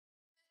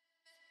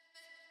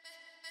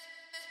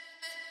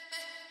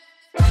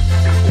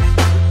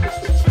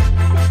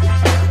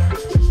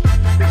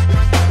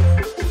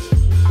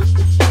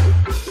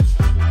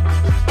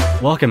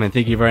Welcome and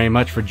thank you very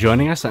much for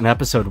joining us on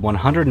episode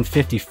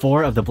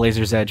 154 of the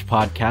Blazers Edge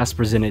podcast,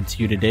 presented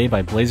to you today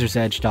by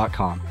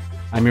BlazersEdge.com.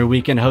 I'm your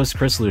weekend host,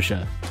 Chris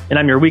Lucia. And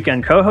I'm your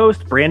weekend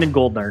co-host, Brandon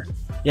Goldner.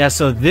 Yeah,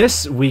 so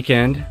this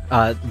weekend,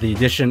 the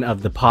edition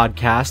of the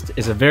podcast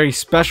is a very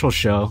special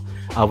show.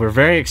 We're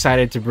very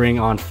excited to bring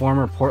on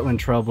former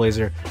Portland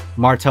Trailblazer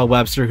Martell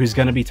Webster, who's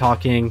going to be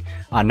talking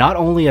not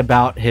only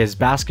about his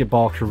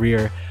basketball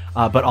career,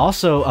 but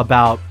also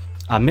about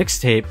a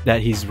mixtape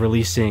that he's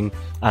releasing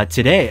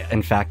today,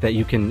 in fact, that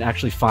you can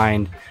actually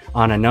find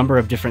on a number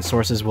of different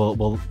sources.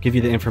 We'll give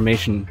you the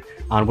information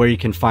on where you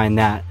can find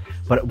that.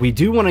 But we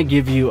do want to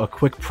give you a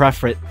quick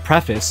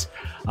preface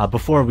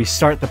before we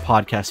start the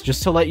podcast,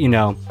 just to let you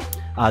know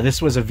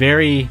this was a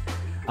very,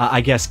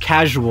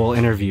 casual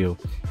interview,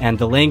 and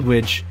the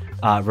language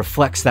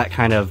reflects that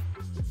kind of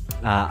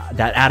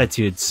that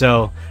attitude.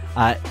 So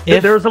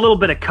if there was a little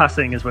bit of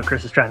cussing is what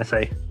Chris is trying to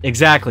say.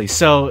 Exactly.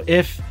 So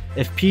if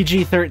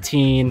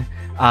PG-13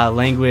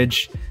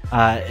 language,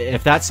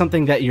 if that's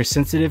something that you're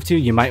sensitive to,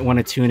 you might want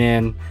to tune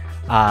in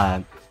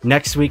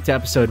next week to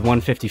episode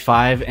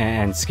 155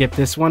 and skip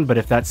this one. But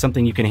if that's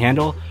something you can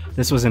handle,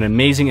 this was an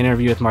amazing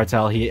interview with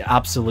Martell. He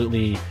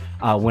absolutely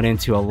went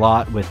into a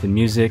lot with the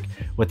music,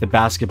 with the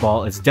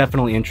basketball. It's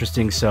definitely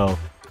interesting. So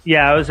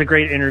yeah, it was a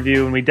great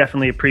interview, and we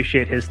definitely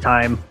appreciate his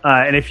time.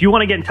 And if you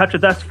want to get in touch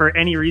with us for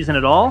any reason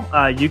at all,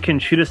 you can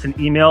shoot us an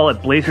email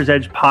at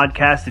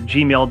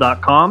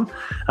blazersedgepodcast@gmail.com.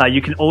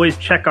 You can always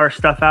check our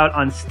stuff out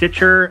on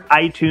Stitcher,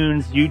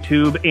 iTunes,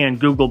 YouTube, and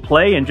Google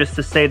Play. And just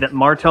to say that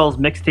Martell's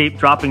mixtape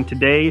dropping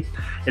today,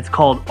 it's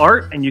called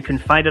ARTT, and you can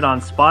find it on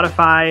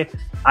Spotify,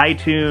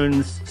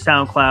 iTunes,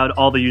 SoundCloud,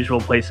 all the usual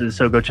places.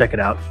 So go check it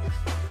out.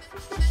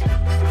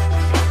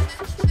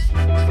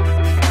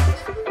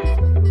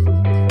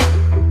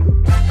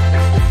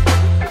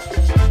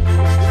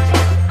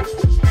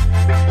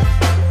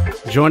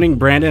 Joining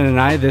Brandon and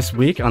I this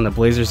week on the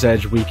Blazers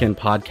Edge Weekend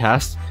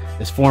podcast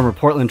is former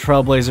Portland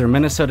Trailblazer,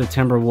 Minnesota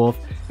Timberwolf,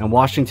 and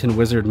Washington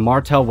Wizard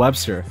Martell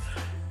Webster.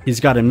 He's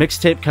got a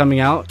mixtape coming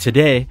out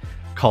today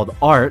called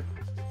ARTT.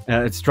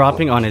 It's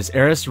dropping on his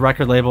Eris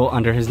record label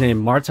under his name,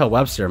 Martell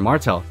Webster.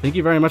 Martell, thank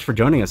you very much for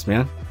joining us,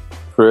 man.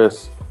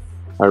 Chris,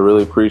 I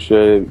really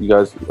appreciate it. You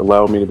guys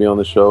allowing me to be on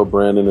the show.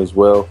 Brandon as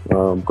well.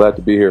 Glad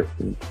to be here.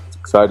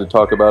 Excited to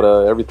talk about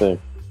everything.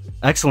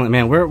 Excellent,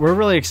 man. We're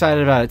really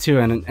excited about it too,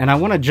 and I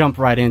want to jump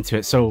right into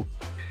it. So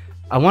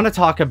I want to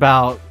talk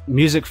about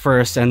music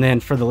first, and then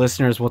for the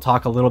listeners, we'll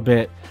talk a little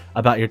bit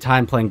about your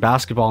time playing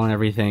basketball and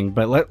everything.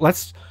 But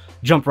let's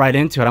jump right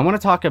into it. I want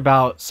to talk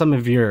about some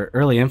of your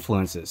early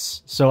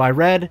influences. So I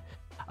read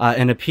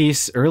in a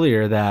piece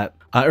earlier that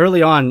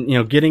early on,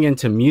 getting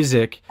into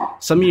music,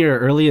 some of your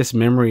earliest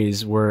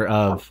memories were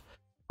of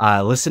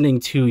listening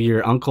to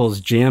your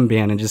uncle's jam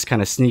band and just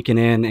kind of sneaking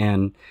in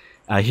and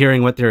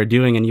hearing what they were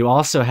doing. And you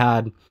also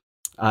had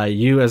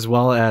you, as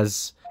well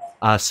as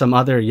some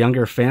other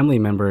younger family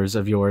members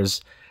of yours,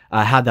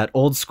 had that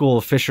old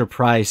school Fisher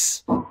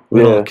Price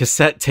little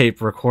cassette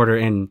tape recorder,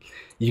 and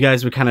you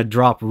guys would kind of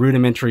drop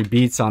rudimentary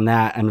beats on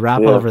that and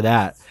rap over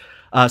that.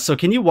 So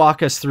can you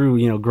walk us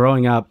through,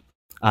 growing up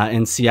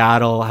in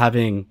Seattle,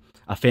 having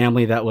a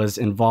family that was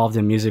involved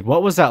in music?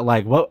 What was that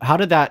like? How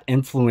did that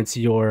influence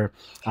your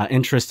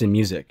interest in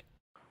music?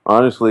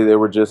 Honestly, they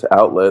were just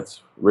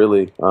outlets,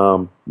 really.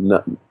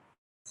 Not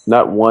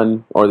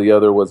one or the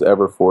other was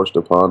ever forced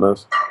upon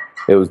us.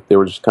 They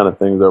were just kind of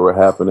things that were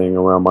happening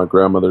around my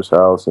grandmother's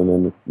house, and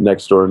then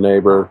next door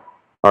was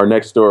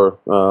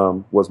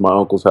my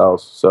uncle's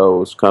house, so it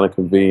was kind of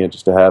convenient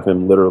just to have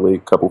him literally a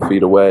couple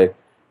feet away.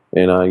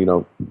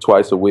 And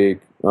twice a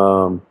week,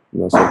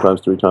 sometimes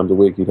 3 times a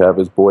week, he'd have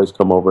his boys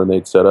come over and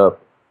they'd set up,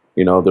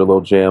 their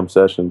little jam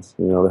sessions.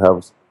 They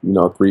have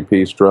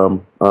 3-piece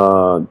drum,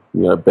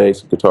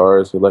 bass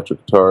guitars,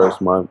 electric guitars.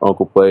 My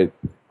uncle played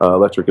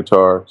electric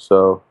guitar,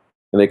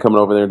 and they come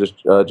over there and just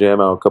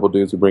jam out. A couple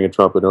dudes would bring a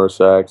trumpet or a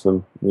sax,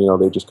 and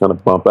they just kind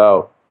of bump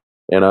out.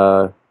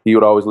 And he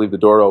would always leave the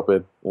door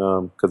open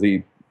because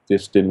he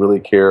just didn't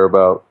really care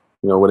about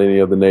what any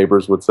of the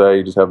neighbors would say.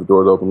 He just have the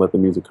doors open, let the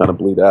music kind of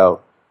bleed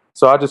out.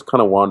 So I just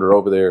kind of wander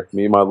over there.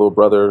 Me and my little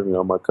brother,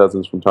 my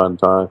cousins from time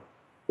to time,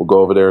 we'll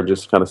go over there and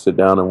just kind of sit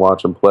down and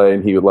watch him play.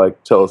 And he would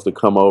tell us to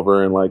come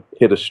over and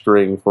hit a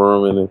string for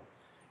him, and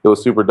it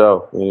was super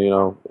dope.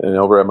 And and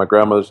over at my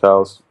grandmother's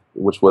house,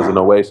 which was an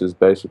oasis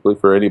basically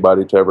for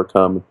anybody to ever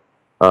come.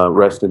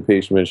 Rest in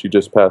peace, man. She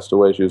just passed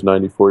away. She was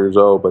 94 years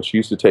old, but she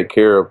used to take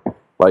care of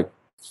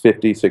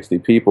 50, 60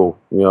 people,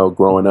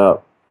 growing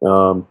up.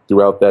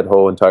 Throughout that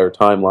whole entire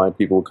timeline,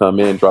 people would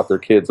come in, drop their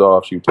kids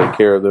off. She would take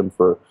care of them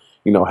for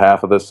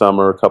half of the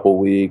summer, a couple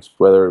weeks,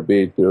 whether it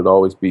be,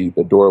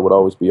 the door would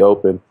always be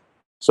open.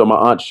 So my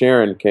Aunt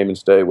Sharon came and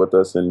stayed with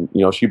us, and,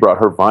 she brought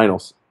her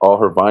vinyls, all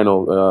her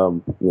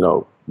vinyl,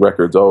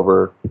 records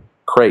over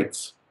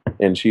crates,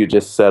 and she would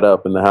just set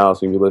up in the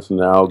house, and you listen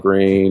to Al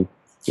Green,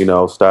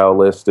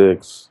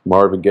 Stylistics,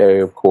 Marvin Gaye,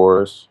 of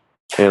course,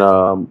 and,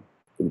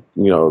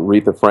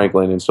 Aretha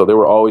Franklin. And so there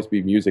would always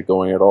be music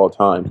going at all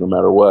times, no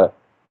matter what.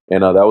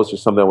 And that was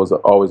just something that was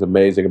always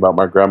amazing about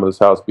my grandmother's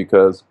house,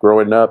 because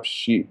growing up,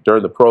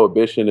 during the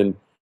Prohibition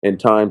and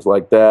times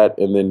like that,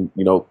 and then,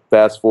 you know,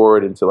 fast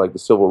forward into like the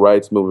civil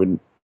rights movement,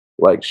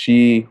 like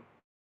actually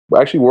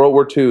World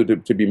War II,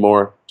 to be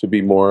more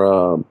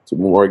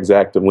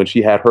exact, and when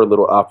she had her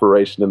little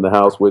operation in the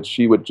house, which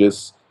she would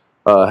just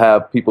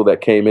have people that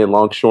came in,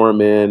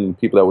 longshoremen, and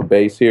people that would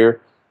base here.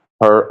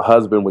 Her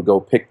husband would go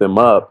pick them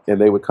up,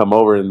 and they would come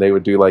over and they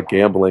would do like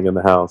gambling in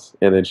the house,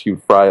 and then she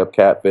would fry up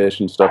catfish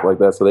and stuff like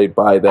that. So they'd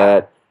buy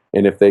that,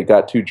 and if they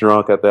got too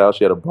drunk at the house,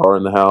 she had a bar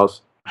in the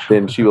house.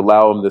 Then she would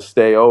allow them to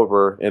stay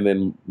over, and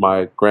then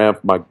my great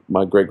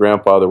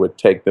grandfather would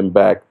take them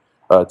back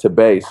to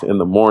base in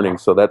the morning.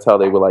 So that's how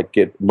they would like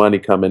get money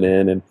coming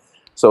in. And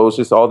so it was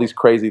just all these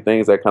crazy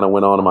things that kind of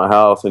went on in my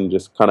house, and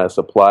just kind of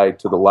supplied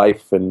to the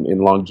life and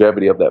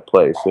longevity of that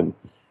place. And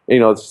you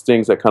know, it's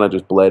things that kind of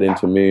just bled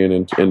into me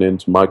and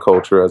into my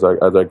culture as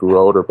I grew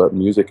older. But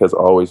music has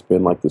always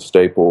been like the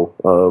staple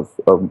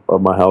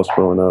of my house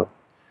growing up.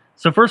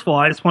 So first of all,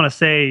 I just want to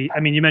say, I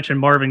mean, you mentioned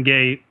Marvin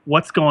Gaye.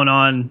 What's Going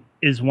On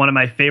is one of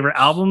my favorite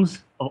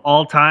albums of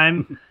all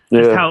time.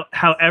 Just Yeah.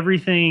 how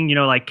everything, you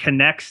know, like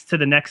connects to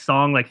the next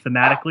song, like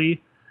thematically.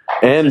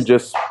 And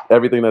just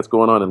everything that's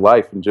going on in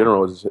life in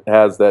general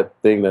has that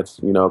thing that's,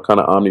 you know,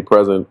 kind of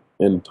omnipresent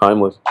and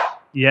timeless.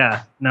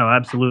 Yeah, no,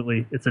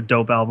 absolutely. It's a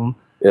dope album.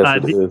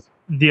 Yes, it is.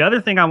 The other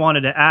thing I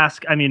wanted to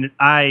ask, I mean,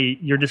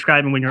 you're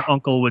describing when your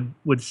uncle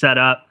would set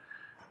up.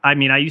 I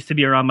mean, I used to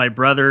be around my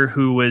brother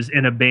who was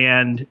in a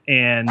band,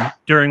 and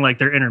during like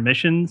their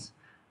intermissions,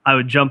 I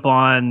would jump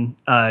on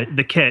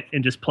the kit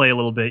and just play a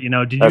little bit. You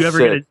know, did you ever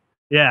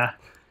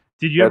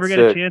get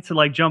a chance to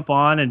like jump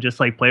on and just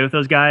like play with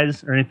those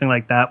guys or anything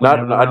like that?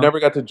 I never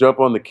got to jump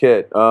on the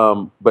kit,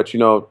 but you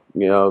know,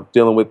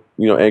 dealing with,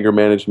 you know, anger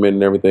management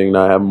and everything,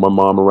 not having my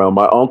mom around.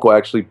 My uncle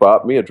actually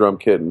bought me a drum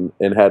kit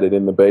and had it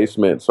in the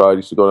basement, so I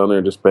used to go down there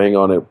and just bang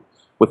on it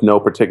with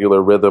no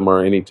particular rhythm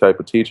or any type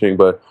of teaching.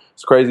 But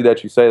it's crazy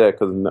that you say that,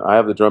 because I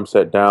have the drum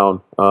set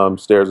down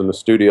stairs in the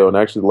studio, and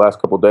actually the last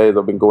couple of days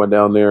I've been going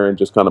down there and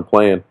just kind of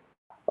playing.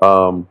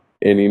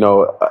 And you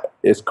know,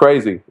 it's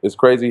crazy. It's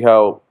crazy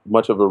how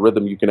much of a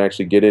rhythm you can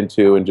actually get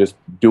into, and just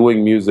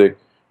doing music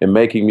and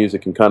making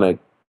music can kind of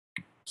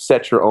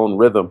set your own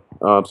rhythm.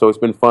 So it's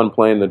been fun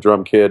playing the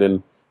drum kit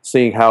and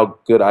seeing how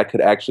good I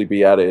could actually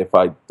be at it if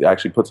I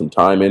actually put some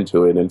time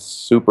into it. And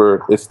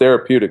it's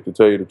therapeutic, to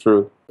tell you the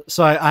truth.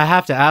 So I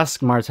have to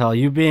ask, Martell,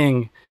 you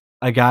being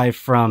a guy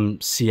from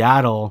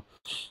Seattle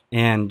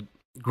and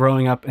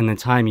growing up in the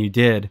time you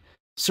did,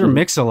 Sir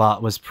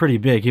Mix-a-Lot was pretty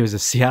big. He was a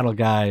Seattle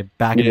guy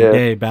back in the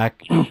day,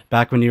 back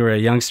when you were a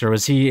youngster.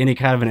 Was he any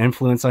kind of an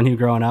influence on you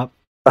growing up?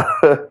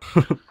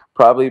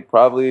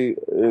 Probably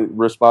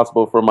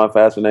responsible for my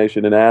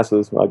fascination in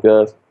asses, I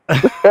guess.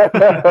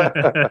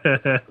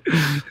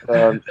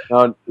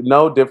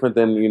 No different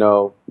than, you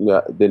know,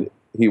 than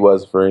he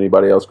was for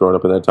anybody else growing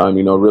up in that time.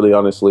 You know, really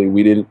honestly,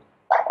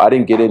 I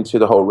didn't get into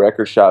the whole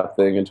record shop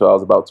thing until I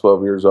was about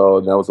 12 years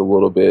old, and that was a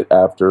little bit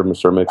after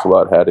Mr.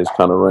 Mix-a-Lot had his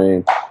kind of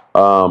reign.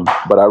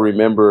 But I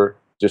remember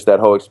just that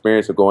whole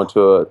experience of going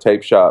to a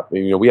tape shop.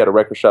 And, you know, we had a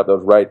record shop that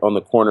was right on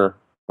the corner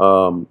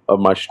of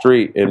my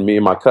street, and me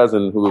and my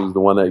cousin, who was the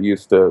one that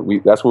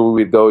that's where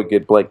we would go and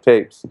get blank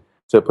tapes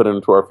to put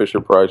into our Fisher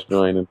Price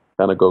joint and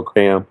kind of go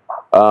cam.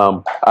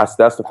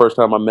 That's the first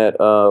time I met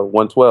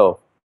 112.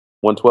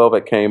 112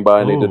 that came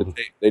by, and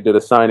they did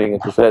a signing, a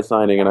cassette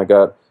signing, and I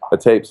got a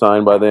tape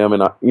signed by them.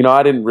 And I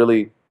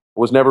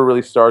was never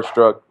really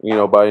starstruck, you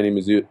know, by any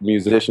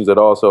musicians at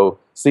all. So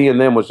seeing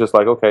them was just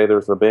like, okay,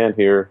 there's a band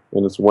here,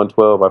 and it's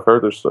 112. I've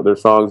heard their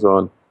songs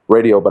on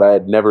radio, but I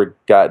had never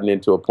gotten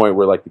into a point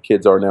where like the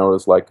kids are now,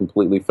 as like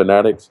completely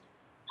fanatics.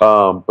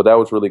 But that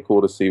was really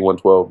cool to see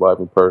 112 live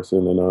in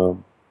person.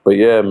 And but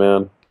yeah,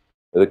 man,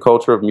 the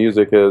culture of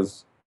music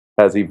has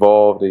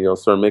evolved. You know,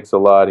 Sir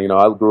Mix-a-Lot. You know,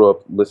 I grew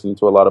up listening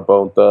to a lot of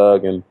Bone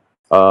Thug and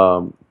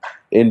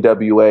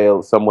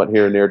NWA, somewhat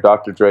here and there.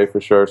 Dr. Dre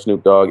for sure.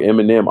 Snoop Dogg.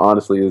 Eminem,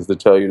 honestly, is, to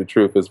tell you the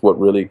truth, is what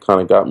really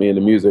kind of got me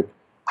into music.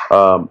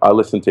 I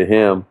listened to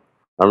him.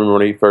 I remember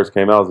when he first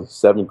came out, I was in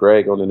 7th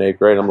grade, going in 8th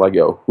grade. I'm like,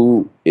 yo,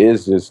 who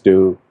is this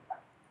dude?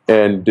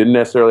 And didn't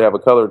necessarily have a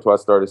color until I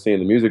started seeing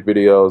the music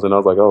videos, and I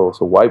was like, oh,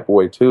 it's a white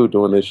boy too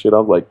doing this shit. I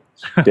was like,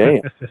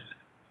 damn.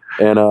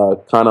 And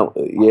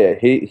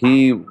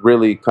he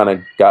really kind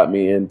of got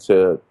me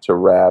into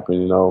rap.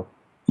 And you know,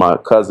 my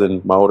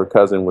older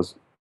cousin, was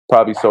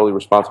probably solely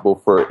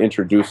responsible for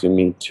introducing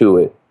me to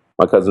it.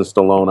 My cousin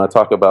Stallone. I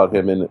talk about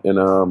him in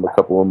a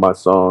couple of my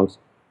songs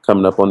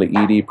coming up on the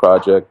ED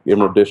project,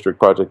 Emerald District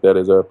project, that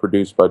is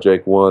produced by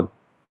Jake One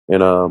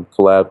and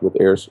collabed with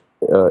Air's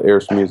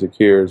Music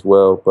here as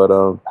well.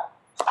 But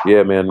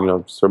yeah, man, you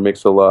know, Sir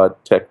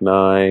Mix-a-Lot, Tech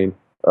Nine,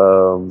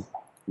 Bone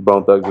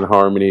Thugs and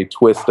Harmony,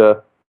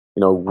 Twista. You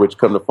know, which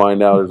come to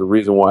find out is a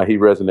reason why he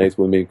resonates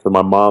with me, because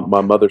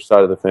my mother's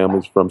side of the family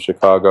is from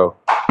Chicago,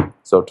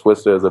 so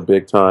Twista is a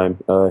big time.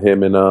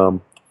 Him and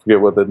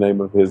forget what the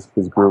name of his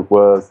group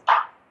was.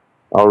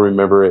 I'll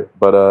remember it.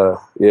 But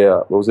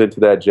yeah, I was into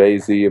that.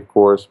 Jay-Z, of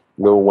course,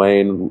 Lil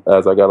Wayne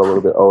as I got a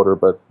little bit older.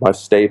 But my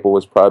staple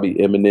was probably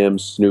Eminem,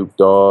 Snoop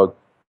Dogg,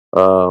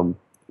 um,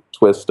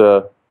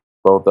 Twista,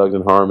 Bone Thugs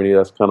and Harmony.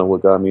 That's kind of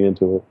what got me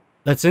into it.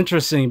 That's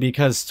interesting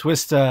because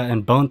Twista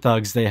and Bone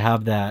Thugs, they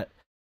have that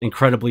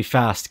incredibly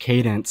fast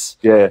cadence.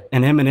 Yeah.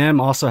 And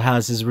Eminem also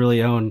has his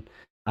really own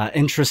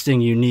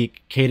interesting,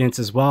 unique cadence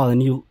as well.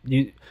 And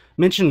you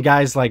mentioned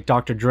guys like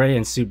Dr. Dre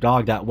and Snoop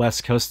Dogg, that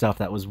West Coast stuff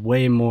that was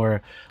way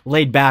more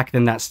laid back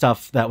than that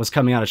stuff that was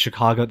coming out of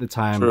Chicago at the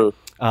time. True.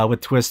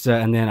 With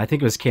Twista, and then I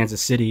think it was Kansas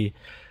City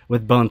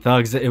with Bone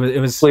Thugs. It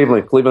was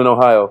Cleveland,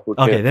 Ohio.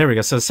 Okay, there we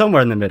go. So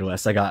somewhere in the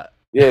Midwest, I got.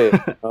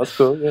 Yeah, that's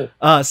cool.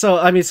 Yeah. So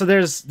I mean, so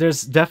there's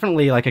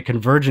definitely like a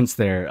convergence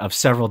there of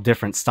several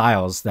different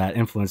styles that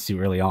influenced you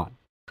early on.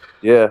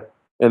 Yeah,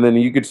 and then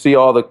you could see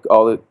all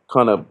the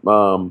kind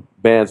of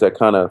bands that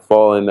kind of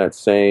fall in that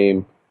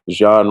same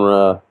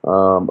genre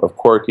of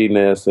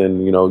quirkiness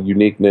and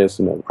uniqueness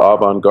and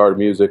avant-garde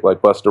music,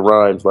 like Busta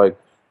Rhymes. Like,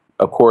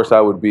 of course,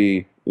 I would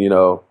be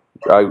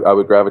I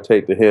would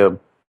gravitate to him.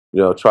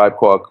 Tribe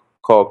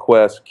Called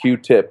Quest,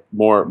 Q-Tip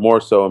more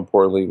so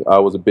importantly. I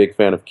was a big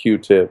fan of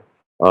Q-Tip.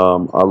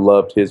 I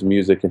loved his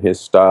music and his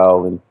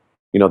style, and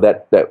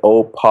that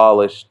old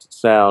polished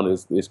sound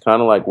is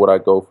kind of like what I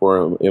go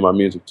for in my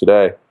music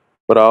today.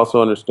 But I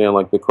also understand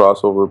like the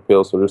crossover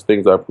appeal. So there's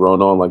things I've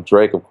grown on, like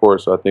Drake, of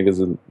course, I think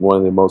is one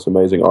of the most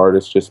amazing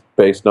artists, just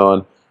based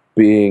on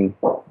being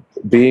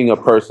a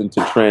person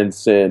to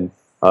transcend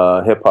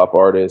hip hop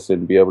artists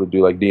and be able to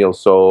do like neo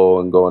soul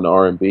and go into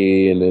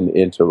R&B and then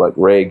into like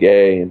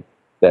reggae, and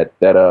that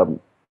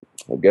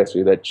I guess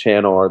that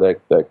channel or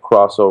that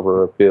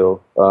crossover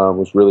appeal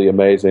was really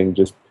amazing.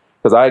 Just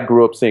because I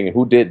grew up singing,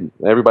 who didn't?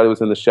 Everybody was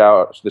in the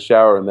shower,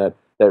 and that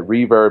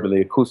reverb and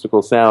the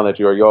acoustical sound that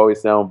you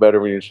always sound better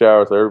when you're in the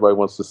shower. So everybody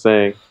wants to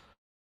sing,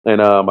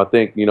 and I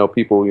think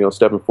people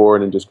stepping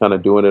forward and just kind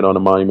of doing it on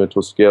a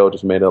monumental scale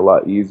just made it a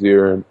lot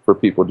easier, and for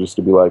people just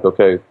to be like,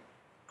 okay,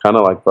 kind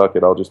of like fuck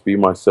it, I'll just be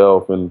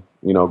myself and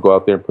go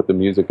out there and put the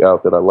music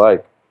out that I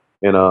like.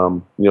 And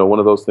one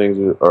of those things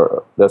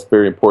that's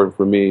very important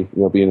for me,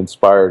 being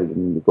inspired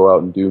and to go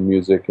out and do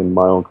music in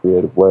my own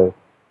creative way.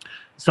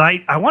 So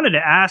I wanted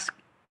to ask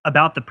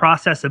about the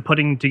process of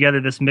putting together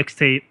this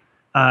mixtape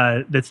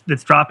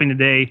that's dropping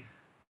today.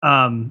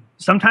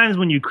 Sometimes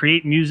when you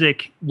create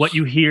music, what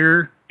you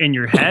hear in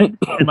your head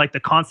and like the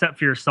concept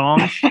for your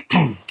songs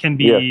can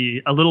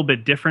be a little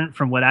bit different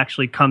from what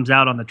actually comes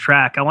out on the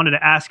track. I wanted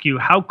to ask you,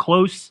 how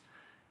close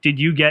did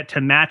you get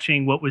to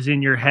matching what was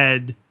in your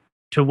head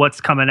to what's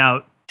coming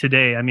out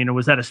today? I mean,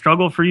 was that a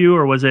struggle for you,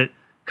 or was it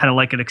kind of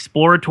like an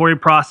exploratory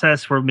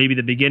process where maybe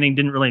the beginning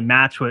didn't really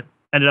match what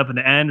ended up in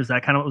the end? Is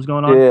that kind of what was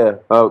going on? Yeah,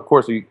 of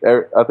course.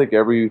 I think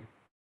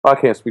I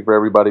can't speak for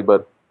everybody,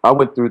 but I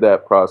went through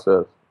that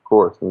process, of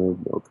course. I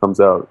mean, it comes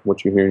out,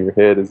 what you hear in your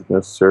head isn't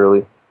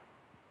necessarily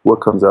what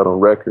comes out on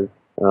record.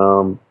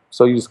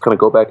 So you just kind of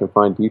go back and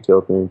find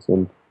detailed things,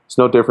 and it's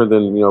no different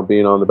than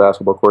being on the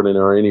basketball court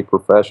or any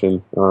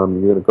profession. You're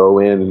going to go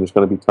in, and there's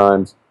going to be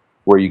times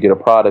where you get a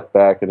product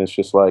back, and it's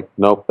just like,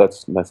 nope,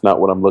 that's not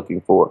what I'm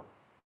looking for.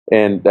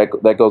 And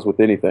that goes with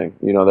anything.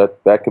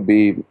 That could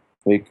be,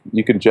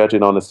 you can judge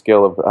it on a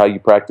scale of how you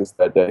practice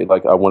that day.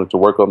 Like, I wanted to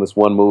work on this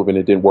one move and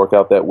it didn't work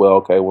out that well.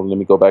 Okay, well, let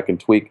me go back and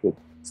tweak it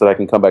so that I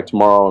can come back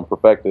tomorrow and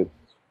perfect it.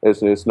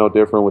 It's no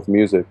different with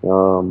music.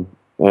 And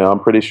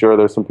I'm pretty sure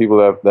there's some people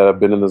that have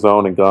been in the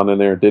zone and gone in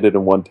there and did it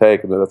in one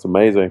take. I mean, that's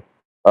amazing.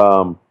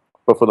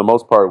 But for the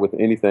most part, with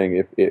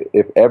anything,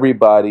 if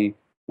everybody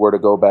were to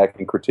go back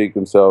and critique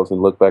themselves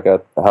and look back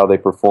at how they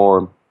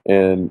perform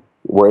and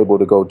were able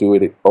to go do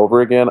it over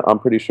again, I'm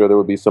pretty sure there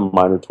would be some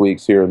minor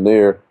tweaks here and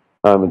there.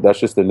 That's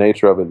just the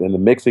nature of it. And the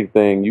mixing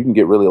thing, you can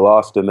get really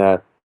lost in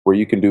that, where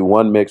you can do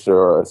one mix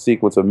or a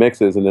sequence of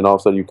mixes, and then all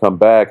of a sudden you come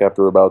back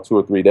after about 2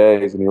 or 3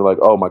 days and you're like,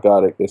 oh my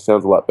God, it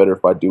sounds a lot better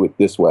if I do it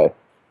this way.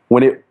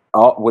 When it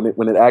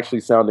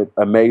actually sounded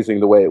amazing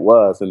the way it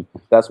was. And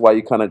that's why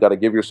you kind of got to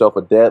give yourself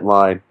a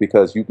deadline,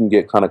 because you can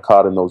get kind of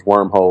caught in those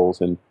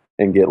wormholes and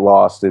get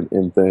lost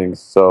in things.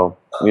 So,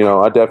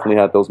 I definitely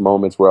had those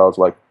moments where I was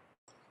like,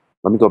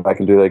 let me go back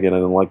and do that again. I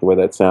didn't like the way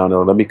that sounded,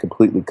 or let me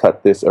completely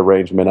cut this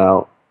arrangement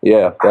out.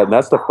 Yeah,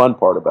 that's the fun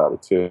part about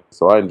it too.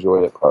 So I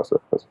enjoy that process.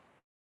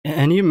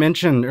 And you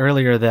mentioned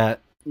earlier that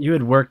you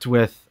had worked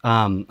with,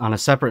 on a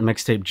separate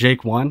mixtape,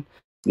 Jake One,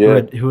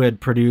 who had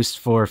produced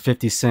for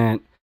 50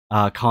 Cent,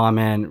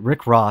 Common,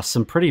 Rick Ross,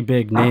 some pretty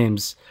big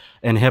names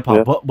in hip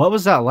hop. Yeah. What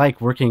was that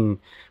like, working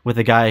with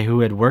a guy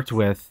who had worked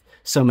with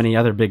so many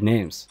other big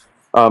names?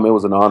 It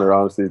was an honor,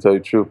 honestly, to tell you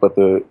the truth. But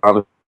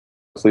honestly,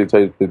 to tell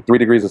you, the 3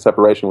 degrees of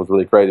separation was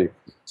really crazy.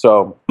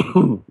 So,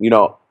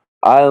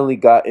 I only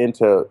got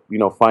into,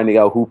 finding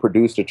out who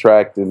produced the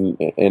track and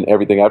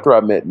everything after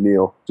I met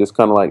Neil. Just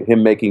kind of like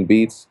him making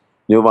beats.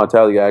 Neil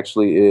Montalia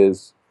actually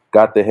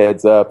got the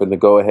heads up and the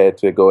go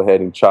ahead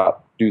and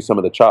do some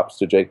of the chops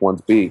to Jake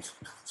One's beats.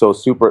 So it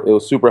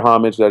was super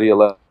homage that he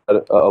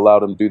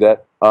allowed him to do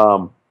that.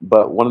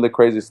 But one of the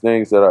craziest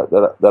things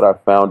that I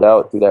found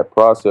out through that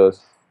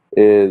process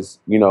is,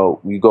 you know,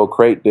 you go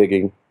crate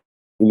digging,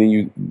 and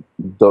then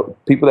the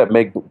people that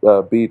make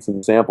beats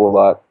and sample a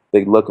lot,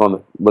 they look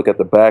at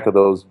the back of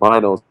those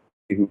vinyls,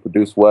 who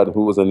produced what,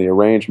 who was in the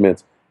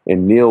arrangements,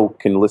 and Neil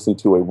can listen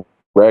to a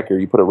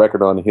record. You put a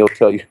record on, and he'll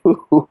tell you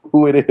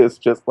who it is,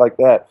 just like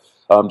that.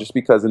 Just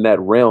because in that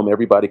realm,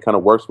 everybody kind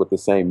of works with the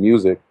same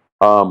music.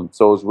 So it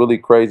was really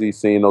crazy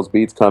seeing those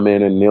beats come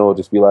in, and Neil will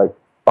just be like,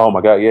 "Oh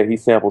my God, yeah, he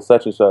sampled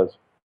such and such,"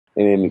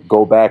 and then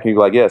go back and be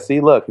like, "Yeah, see,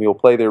 look," and he'll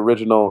play the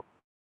original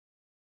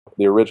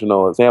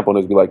sample, and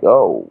it'd be like,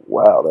 "Oh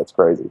wow, that's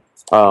crazy."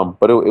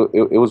 But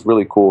it was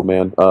really cool,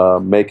 man.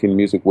 Making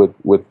music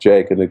with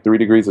Jake, and the 3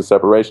 Degrees of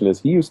Separation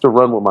is, he used to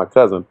run with my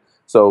cousin.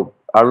 So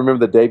I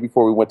remember the day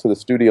before we went to the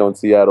studio in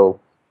Seattle,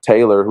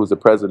 Taylor, who's the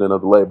president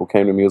of the label,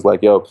 came to me and was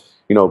like, "Yo,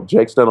 you know,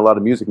 Jake's done a lot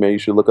of music, man. You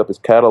should look up his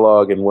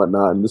catalog and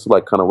whatnot." And this was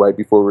like kind of right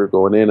before we were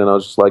going in, and I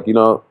was just like, you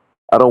know,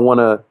 I don't want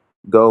to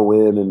go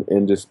in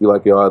and just be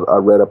like, "Yo, I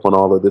read up on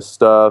all of this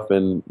stuff,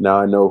 and now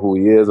I know who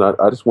he is." And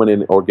I just went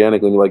in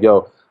organically and be like,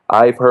 "Yo,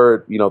 I've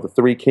heard, you know, the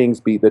Three Kings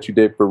beat that you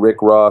did for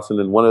Rick Ross, and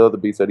then one of the other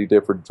beats that he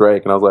did for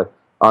Drake." And I was like,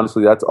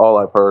 honestly, that's all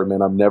I've heard,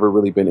 man. I've never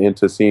really been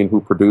into seeing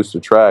who produced a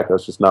track.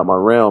 That's just not my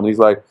realm. And he's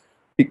like,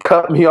 he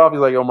cut me off.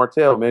 He's like, "Yo,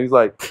 Martell, man." He's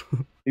like,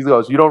 he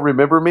goes, "You don't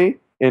remember me?"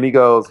 And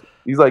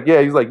he's like,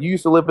 "Yeah." He's like, "You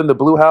used to live in the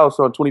blue house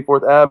on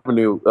 24th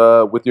Avenue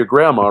with your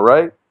grandma,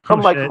 right?"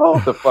 I'm like,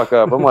 "Hold the fuck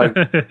up." I'm like,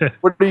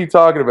 "What are you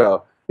talking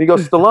about?" He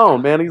goes,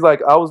 "Stallone, man." He's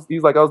like, I was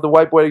the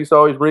white boy that used to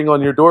always ring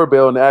on your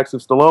doorbell and ask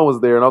if Stallone was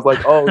there. And I was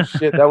like, "Oh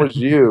shit, that was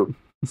you."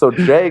 So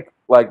Jake,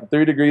 like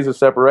 3 Degrees of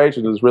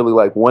Separation is really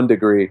like 1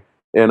 degree.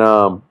 And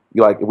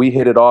like we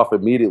hit it off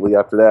immediately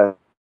after that,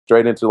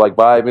 straight into like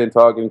vibing,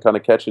 talking, kind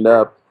of catching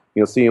up,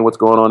 you know, seeing what's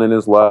going on in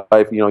his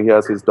life. You know, he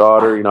has his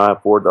daughter, you know, I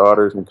have 4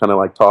 daughters, and kind of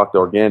like talked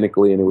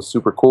organically, and it was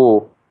super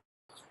cool.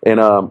 And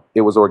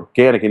it was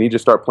organic, and he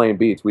just started playing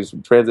beats. We just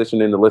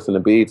transitioned into listening to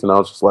beats, and I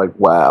was just like,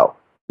 wow,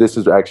 this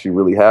is actually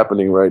really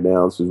happening right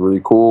now. This is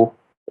really cool.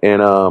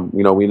 And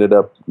you know, we ended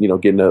up, you know,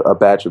 getting a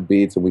batch of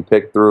beats, and we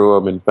picked through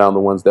them and found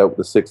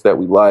the 6 that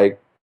we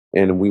liked,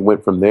 and we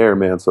went from there,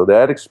 man. So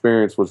that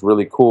experience was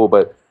really cool,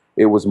 but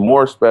it was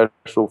more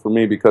special for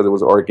me because it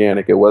was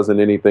organic. It wasn't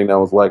anything that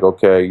was like,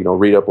 okay, you know,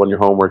 read up on your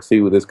homework, see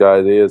who this guy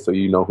is, so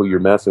you know who you're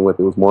messing with.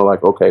 It was more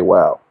like, okay,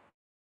 wow,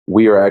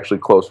 we are actually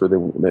closer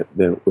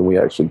than we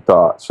actually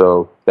thought.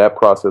 So that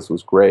process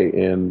was great,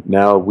 and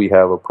now we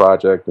have a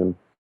project and,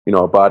 you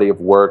know, a body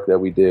of work that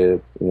we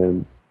did,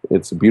 and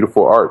it's a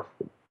beautiful art.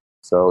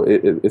 So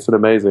it's an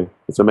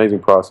amazing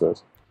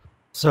process.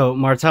 So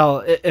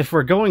Martell, if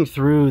we're going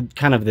through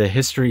kind of the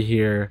history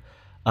here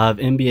of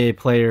NBA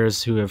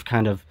players who have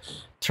kind of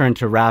turned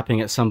to rapping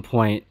at some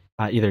point,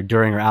 either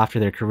during or after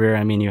their career,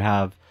 I mean, you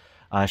have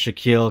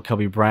Shaquille,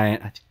 Kobe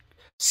Bryant, I think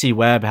C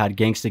Webb had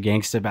Gangsta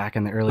Gangsta back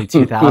in the early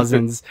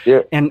 2000s.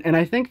 Yeah. And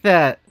I think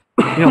that,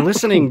 you know,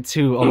 listening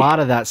to a lot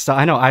of that stuff,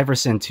 I know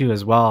Iverson too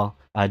as well,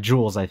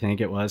 Jules, I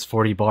think it was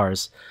 40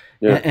 bars.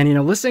 Yeah. And, you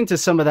know, listening to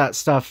some of that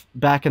stuff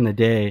back in the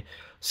day,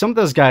 some of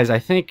those guys, I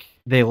think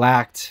they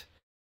lacked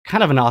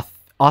kind of an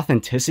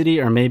authenticity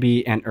or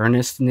maybe an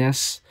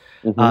earnestness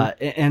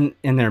in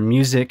their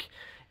music.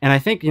 And I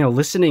think, you know,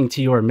 listening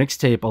to your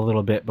mixtape a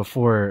little bit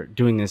before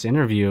doing this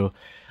interview,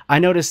 I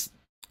noticed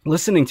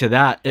listening to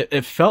that,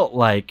 it felt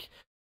like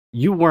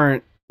you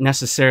weren't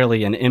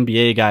necessarily an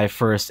NBA guy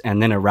first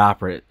and then a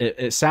rapper.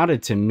 It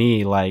sounded to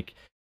me like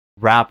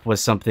rap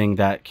was something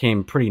that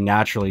came pretty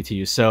naturally to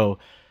you. So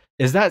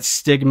is that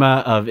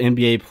stigma of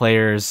NBA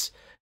players,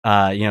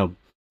 you know,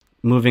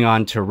 moving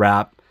on to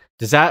rap,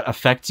 does that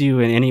affect you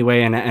in any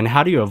way? And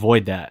how do you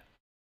avoid that?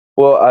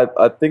 Well,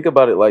 I think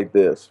about it like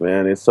this,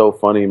 man. It's so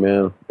funny,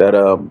 man, that,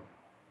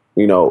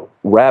 you know,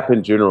 rap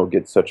in general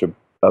gets such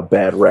a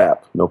bad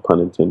rap, no pun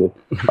intended.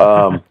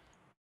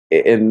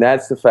 And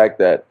that's the fact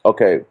that,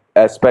 okay,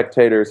 as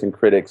spectators and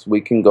critics, we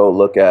can go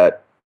look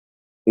at,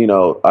 you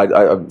know,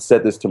 I've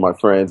said this to my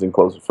friends and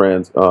close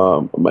friends,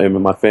 and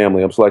my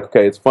family. I'm just like,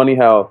 okay, it's funny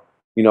how,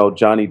 you know,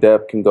 Johnny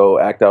Depp can go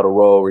act out a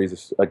role where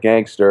he's a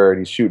gangster and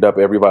he's shooting up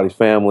everybody's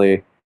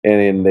family, and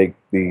then they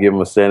give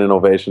him a standing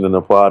ovation and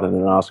applaud and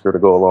an Oscar to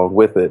go along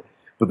with it.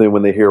 But then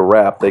when they hear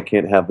rap, they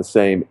can't have the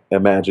same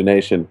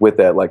imagination with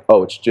that. Like,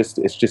 oh, it's just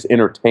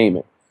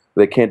entertainment.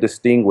 They can't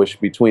distinguish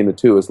between the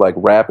two. It's like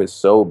rap is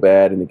so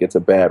bad and it gets a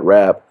bad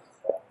rap,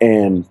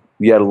 and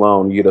yet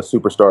alone you get a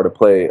superstar to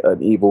play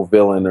an evil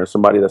villain or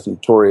somebody that's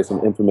notorious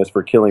and infamous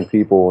for killing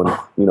people and,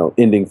 you know,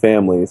 ending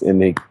families,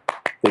 and they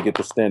get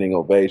the standing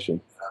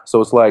ovation.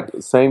 So it's like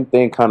the same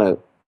thing kind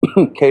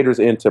of caters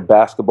into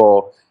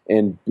basketball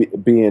and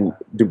being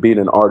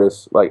an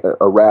artist, like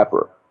a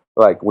rapper.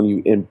 Like when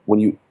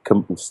you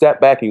step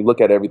back and you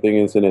look at everything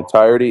in its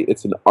entirety,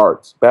 it's an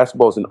art.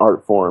 Basketball is an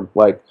art form.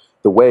 Like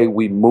the way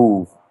we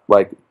move,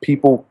 like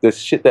people, there's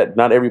shit that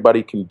not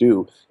everybody can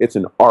do. It's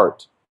an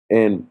art,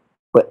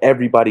 but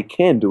everybody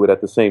can do it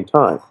at the same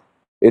time.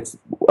 It's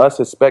us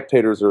as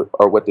spectators are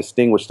what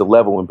distinguish the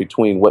level in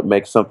between what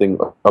makes something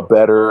a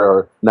better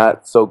or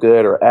not so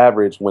good or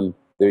average, when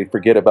they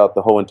forget about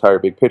the whole entire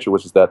big picture,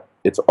 which is that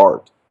it's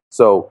art.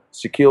 So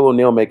Shaquille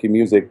O'Neal making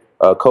music,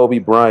 Kobe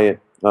Bryant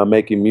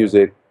making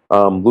music,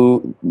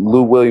 Lou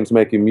Williams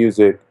making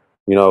music,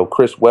 you know,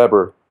 Chris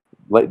Webber,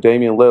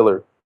 Damian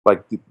Lillard.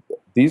 Like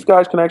these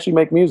guys can actually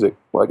make music.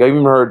 Like I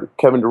even heard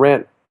Kevin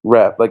Durant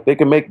rap. Like they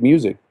can make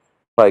music.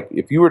 Like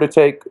if you were to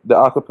take the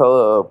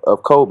acapella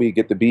of Kobe,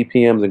 get the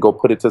BPMs and go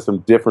put it to some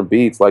different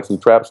beats, like some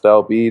trap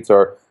style beats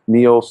or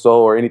neo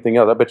soul or anything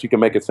else, I bet you can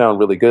make it sound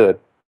really good.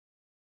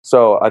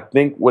 So I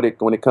think when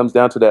it comes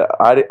down to that,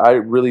 I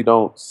really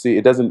don't see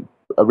it doesn't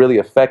really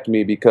affect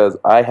me because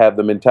I have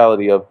the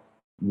mentality of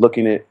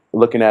looking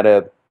at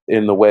it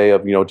in the way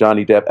of, you know,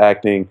 Johnny Depp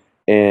acting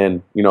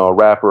and, you know, a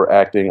rapper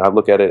acting. I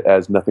look at it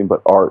as nothing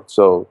but art.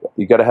 So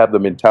you got to have the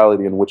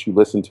mentality in which you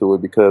listen to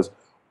it, because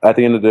at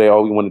the end of the day,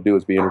 all we want to do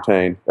is be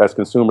entertained. As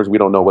consumers, we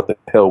don't know what the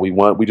hell we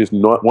want. We just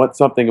want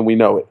something and we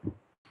know it.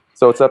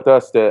 So it's up to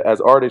us to,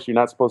 as artists, you're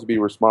not supposed to be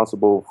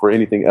responsible for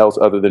anything else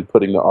other than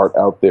putting the art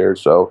out there.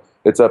 So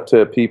it's up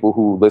to people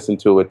who listen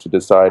to it to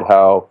decide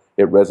how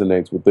it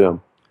resonates with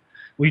them.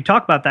 We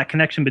talk about that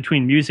connection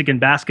between music and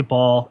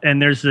basketball,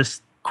 and there's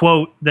this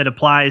quote that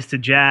applies to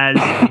jazz.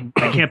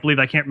 I can't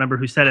remember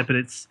who said it, but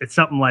it's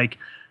something like,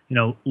 you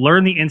know,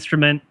 learn the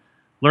instrument,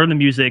 learn the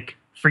music,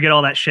 forget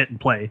all that shit and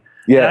play.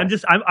 Yeah.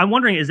 I'm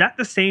wondering, is that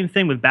the same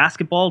thing with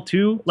basketball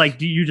too? Like,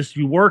 do you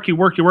work,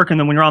 and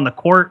then when you're on the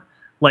court,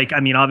 like, I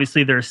mean,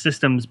 obviously there are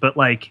systems, but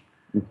like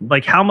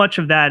how much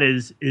of that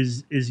is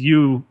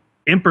you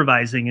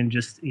improvising and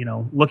just, you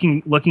know,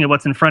 looking at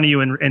what's in front of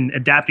you and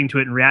adapting to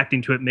it and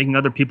reacting to it, making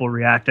other people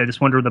react? I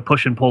just wonder the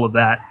push and pull of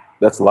that.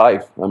 That's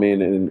life. I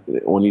mean, and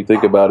when you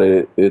think about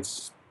it,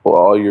 it's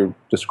all you're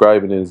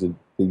describing is the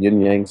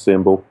yin yang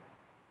symbol.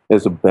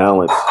 It's a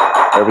balance.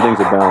 Everything's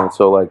a balance.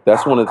 So like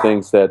that's one of the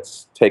things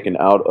that's taken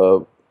out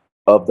of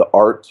the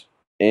art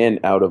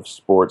and out of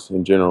sports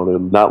in general. They're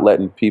not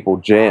letting people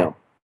jam.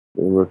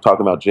 We're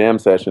talking about jam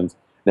sessions.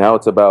 Now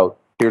it's about,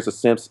 here's a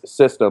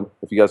system.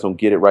 If you guys don't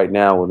get it right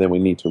now, well, then we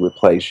need to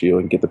replace you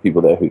and get the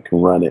people that who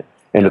can run it.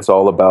 And it's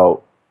all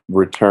about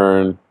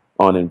return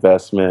on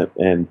investment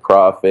and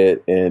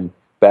profit. And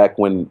back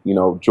when, you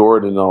know,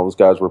 Jordan and all those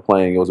guys were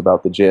playing, it was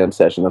about the jam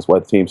session. That's why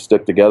the team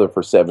stuck together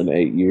for 7 to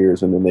 8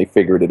 years, and then they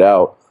figured it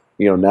out.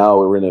 You know, now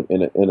we're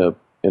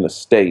in a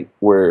state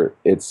where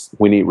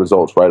we need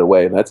results right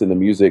away, and that's in the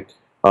music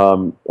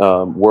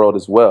world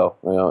as well.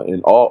 You know,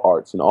 in all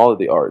arts, in all of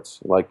the arts,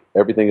 like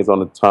everything is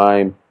on a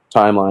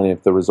timeline.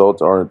 If the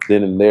results aren't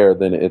then and there,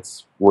 then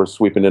we're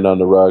sweeping it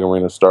under the rug and we're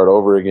going to start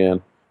over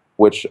again.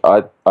 Which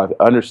I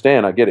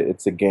understand. I get it.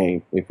 It's a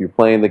game. If you're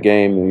playing the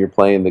game, then you're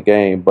playing the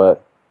game.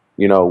 But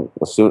you know,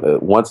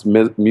 once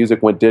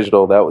music went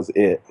digital, that was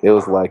it. It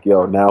was like,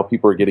 yo, now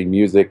people are getting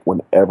music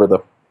whenever the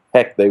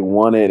heck they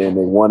want it, and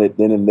they want it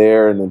then and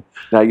there. And then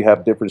now you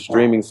have different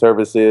streaming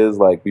services.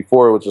 Like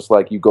before, it was just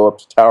like you go up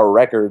to Tower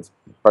Records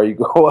or you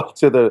go up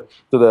to the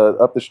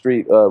up the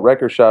street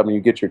record shop and you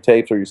get your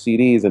tapes or your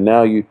CDs. And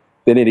now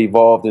then it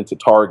evolved into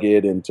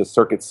Target and to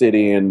Circuit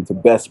City and to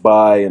Best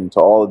Buy and to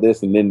all of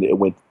this, and then it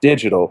went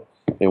digital.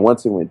 And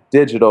once it went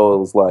digital, it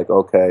was like,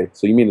 okay,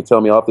 so you mean to tell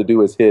me all I have to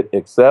do is hit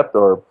accept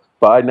or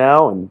buy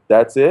now and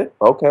that's it?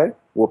 Okay,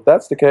 well, if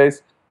that's the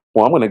case,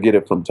 well, I'm going to get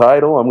it from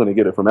Tidal, I'm going to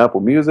get it from Apple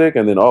Music,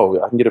 and then,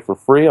 I can get it for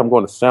free. I'm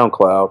going to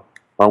SoundCloud,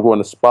 or I'm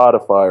going to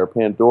Spotify or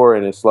Pandora,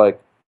 and it's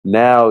like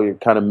now you're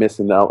kind of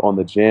missing out on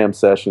the jam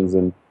sessions.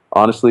 And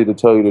honestly, to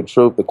tell you the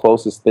truth, the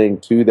closest thing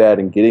to that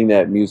and getting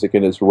that music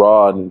in its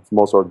raw and its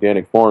most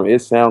organic form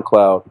is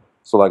SoundCloud.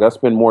 So like I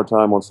spend more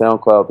time on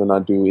SoundCloud than I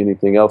do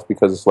anything else,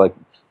 because it's like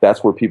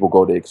that's where people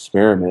go to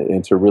experiment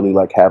and to really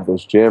like have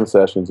those jam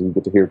sessions and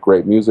get to hear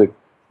great music.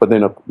 But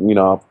then, you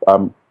know,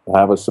 I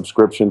have a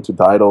subscription to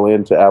Tidal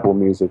and to Apple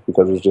Music,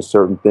 because there's just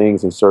certain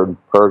things and certain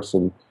perks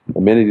and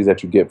amenities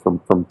that you get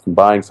from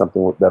buying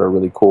something that are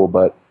really cool.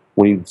 But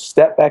when you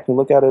step back and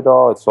look at it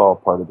all, it's all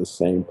part of the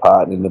same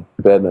pot. And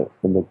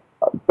the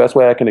best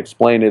way I can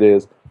explain it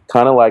is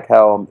kind of like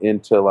how I'm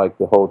into like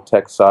the whole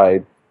tech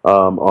side,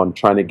 on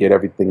trying to get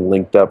everything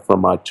linked up from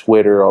my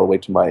Twitter all the way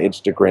to my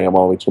Instagram,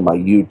 all the way to my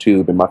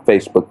YouTube and my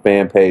Facebook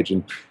fan page.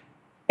 And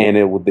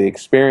the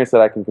experience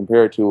that I can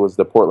compare it to was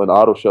the Portland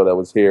Auto Show that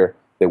was here.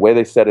 The way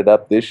they set it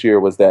up this year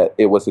was that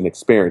it was an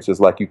experience. It's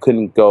like you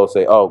couldn't go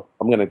say, oh,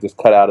 I'm going to just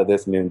cut out of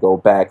this and then go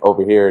back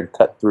over here and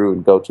cut through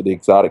and go to the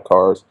exotic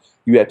cars.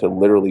 You had to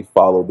literally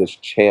follow this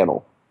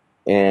channel.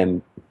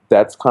 And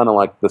that's kind of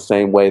like the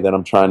same way that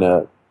I'm trying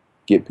to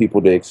get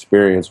people to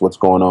experience what's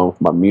going on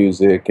with my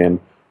music and,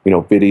 you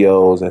know,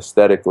 videos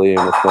aesthetically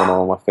and what's going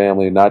on with my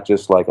family, not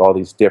just like all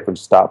these different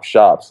stop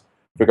shops.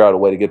 Figure out a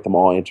way to get them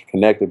all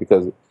interconnected,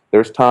 because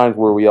there's times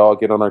where we all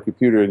get on our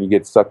computer and you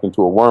get sucked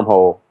into a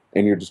wormhole,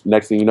 and you're just,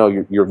 next thing you know,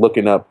 you're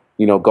looking up,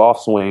 you know, golf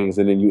swings,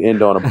 and then you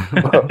end on a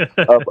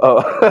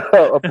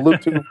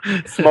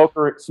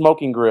Bluetooth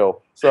smoking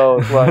grill. So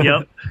it's like,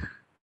 yep.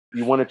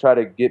 You want to try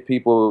to get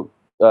people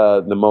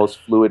the most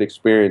fluid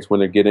experience when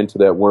they get into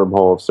that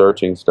wormhole of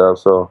searching stuff.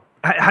 So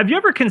Have you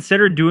ever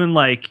considered doing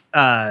like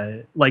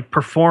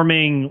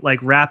performing, like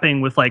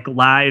rapping with like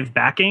live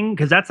backing?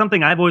 Because that's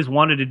something I've always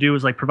wanted to do,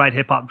 is like provide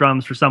hip hop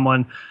drums for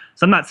someone.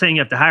 So I'm not saying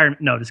you have to hire.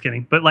 No, just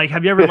kidding. But like,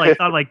 have you ever like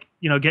thought of, like,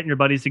 you know, getting your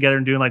buddies together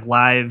and doing like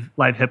live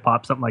hip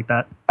hop, something like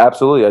that?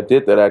 Absolutely, I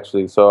did that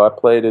actually. So I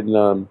played in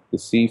the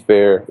Sea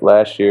Fair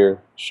last year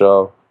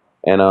show,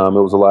 and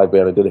it was a live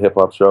band. I did a hip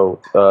hop show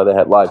that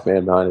had live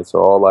band behind it, so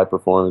all live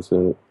performance,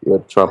 and you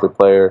had trumpet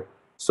player,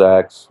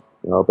 sax,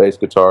 bass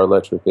guitar,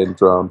 electric, and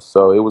drums.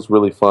 So it was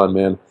really fun,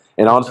 man.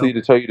 And honestly,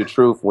 to tell you the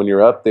truth, when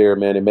you're up there,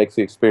 man, it makes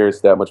the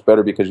experience that much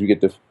better because you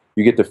get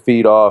to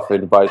feed off,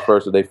 and vice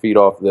versa. They feed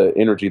off the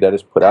energy that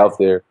is put out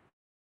there.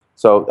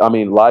 So, I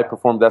mean, live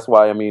perform. That's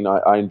why, I mean,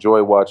 I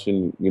enjoy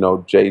watching,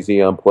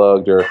 Jay-Z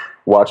Unplugged, or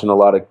watching a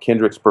lot of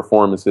Kendrick's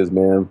performances,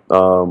 man.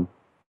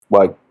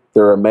 Like,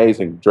 they're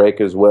amazing. Drake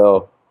as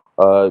well,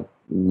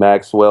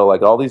 Maxwell,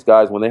 like all these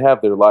guys, when they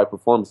have their live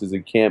performances,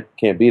 you can't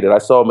beat it. I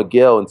saw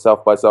Miguel in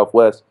South by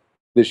Southwest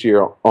this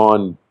year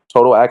on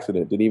total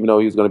accident. Didn't even know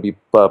he was going to be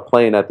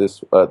playing at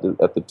this at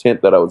the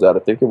tent that I was at. I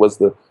think it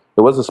was a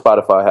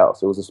Spotify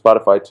house. It was a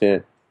Spotify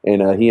tent,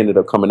 and he ended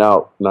up coming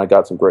out, and I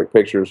got some great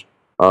pictures.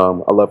 I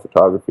love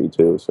photography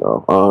too,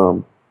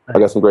 so I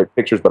got some great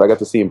pictures. But I got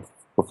to see him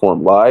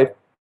perform live,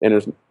 and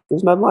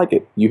there's nothing like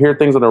it. You hear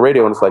things on the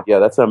radio, and it's like, yeah,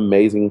 that's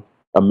an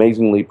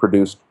amazingly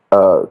produced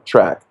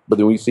track. But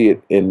then we see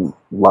it in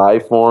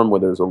live form, where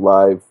there's a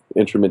live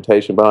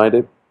instrumentation behind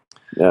it.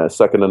 Yeah,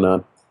 second to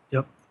none.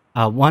 Yep.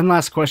 One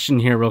last question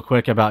here, real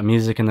quick, about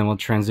music, and then we'll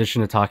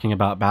transition to talking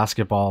about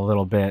basketball a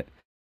little bit.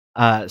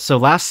 So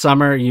last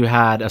summer, you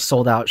had a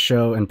sold-out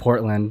show in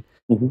Portland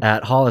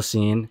at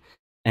Holocene.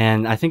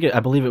 And I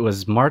believe it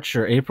was March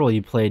or April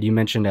you played, you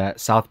mentioned, at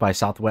South by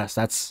Southwest.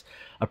 That's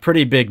a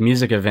pretty big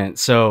music event.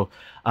 So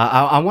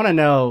I want to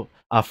know,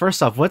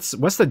 first off, what's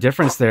the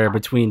difference there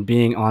between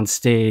being on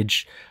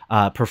stage,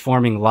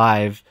 performing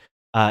live,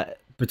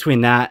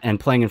 between that and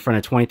playing in front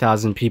of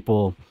 20,000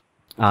 people,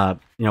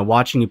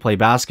 watching you play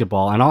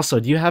basketball? And also,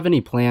 do you have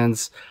any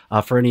plans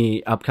for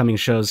any upcoming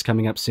shows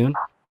coming up soon?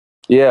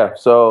 Yeah,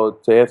 so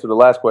to answer the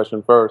last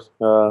question first,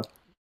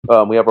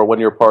 we have our 1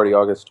 year party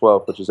August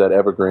 12th, which is at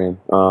Evergreen,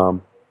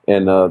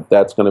 and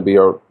that's going to be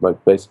our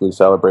basically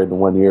celebrating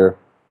 1 year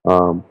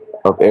of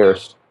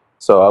ARTT.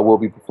 So I will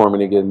be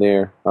performing again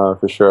there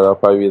for sure. That'll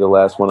probably be the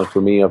last one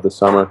for me of the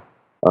summer.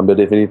 But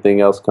if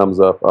anything else comes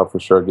up, I'll for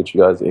sure get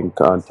you guys in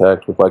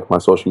contact with my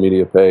social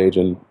media page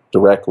and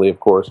directly, of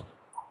course.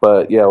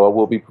 But yeah, well,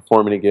 we'll be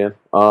performing again.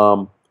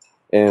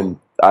 And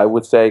I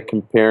would say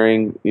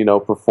comparing,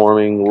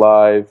 performing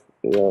live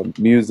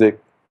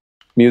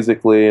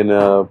musically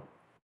and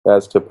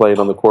as to playing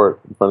on the court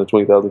in front of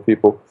 20,000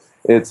 people,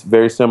 it's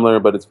very similar,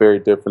 but it's very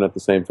different at the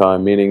same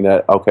time. Meaning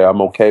that, okay,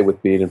 I'm okay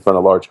with being in front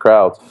of large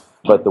crowds,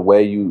 but the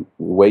way you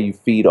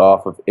feed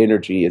off of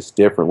energy is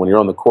different. When you're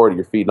on the court,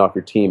 you're feeding off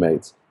your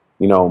teammates.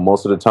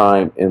 Most of the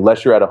time,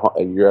 unless you're at a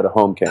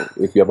home game.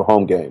 If you have a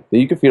home game, then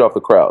you can feed off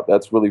the crowd.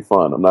 That's really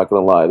fun. I'm not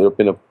going to lie.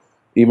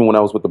 Even when I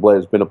was with the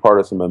Blazers, been a part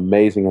of some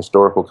amazing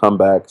historical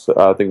comebacks.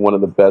 I think one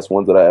of the best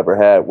ones that I ever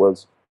had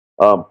was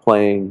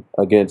playing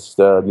against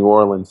New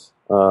Orleans.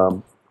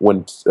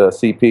 When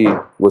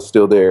CP was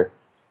still there,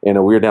 and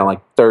we were down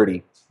like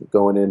 30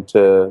 going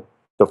into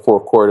the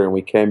fourth quarter, and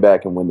we came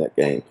back and won that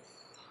game.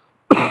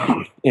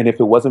 And if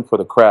it wasn't for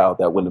the crowd,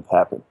 that wouldn't have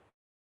happened.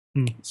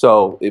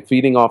 So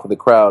feeding off of the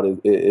crowd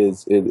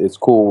is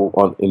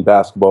cool in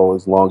basketball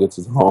as long as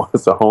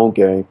it's a home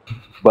game.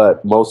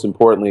 But most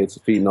importantly, it's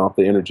feeding off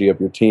the energy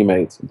of your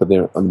teammates. But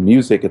then on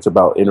music, it's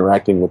about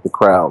interacting with the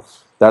crowd.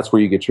 That's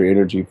where you get your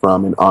energy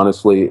from. And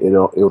honestly, it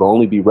would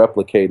only be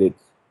replicated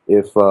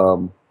if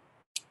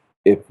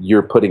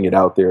you're putting it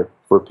out there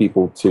for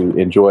people to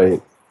enjoy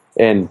it,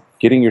 and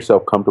getting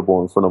yourself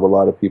comfortable in front of a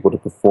lot of people to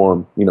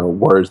perform,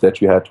 words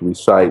that you have to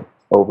recite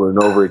over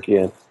and over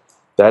again.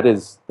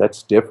 That's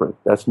different.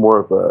 That's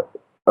more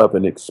of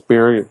an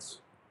experience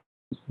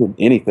than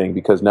anything,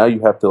 because now you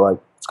have to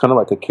it's kind of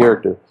like a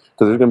character,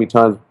 because there's going to be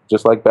times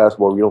just like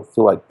basketball where you don't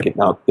feel like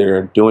getting out there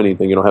and doing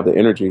anything. You don't have the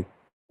energy,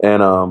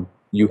 and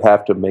you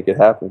have to make it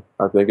happen.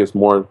 I think it's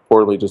more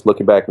importantly just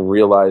looking back and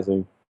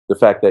realizing the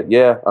fact that,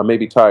 yeah, I may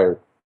be tired.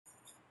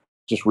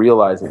 Just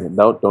realizing it.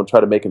 Don't try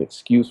to make an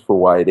excuse for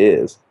why it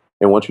is.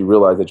 And once you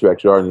realize that you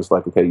actually are, and it's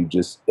like, okay, you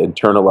just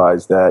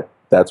internalize that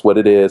that's what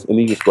it is, and then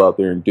you just go out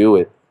there and do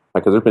it.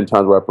 Because there's been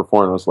times where I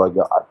perform and it's like,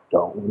 I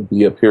don't want to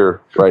be up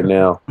here right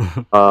now.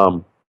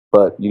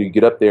 But you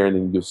get up there and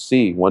then you'll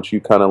see, once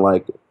you kind of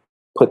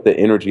put the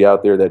energy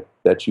out there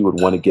that you would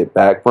want to get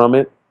back from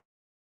it,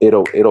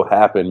 it'll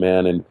happen,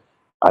 man. And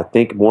I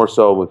think more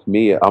so with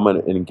me, I'm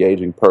an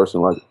engaging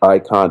person, eye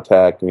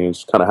contact, and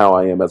it's kind of how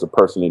I am as a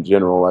person in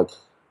general.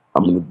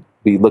 I'm going to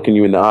be looking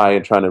you in the eye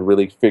and trying to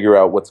really figure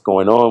out what's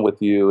going on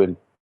with you, and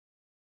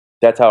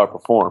that's how I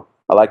perform.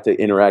 I like to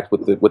interact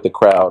with the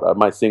crowd. I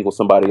might single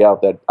somebody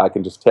out that I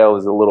can just tell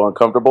is a little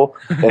uncomfortable,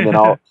 and then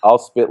I'll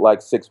spit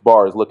 6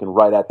 bars looking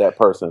right at that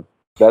person.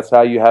 That's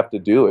how you have to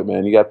do it,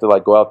 man. You have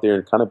to go out there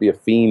and kind of be a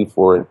fiend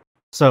for it.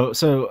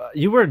 So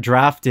you were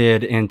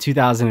drafted in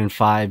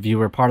 2005. You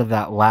were part of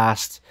that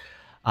last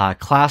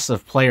class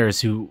of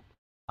players who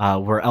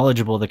were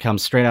eligible to come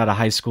straight out of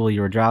high school.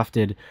 You were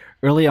drafted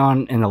early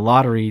on in the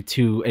lottery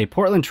to a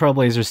Portland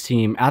Trailblazers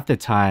team at the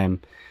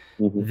time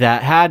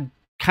that had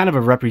kind of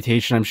a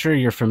reputation. I'm sure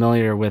you're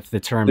familiar with the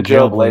term the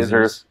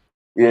Jailblazers.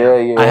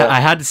 Yeah. I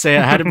had to say,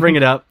 I had to bring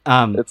it up.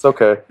 It's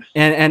okay.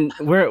 And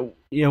we're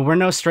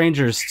no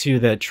strangers to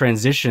the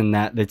transition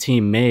that the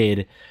team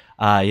made,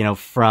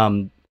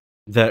 from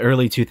the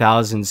early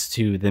 2000s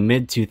to the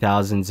mid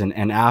 2000s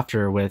and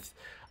after, with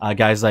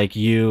guys like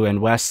you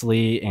and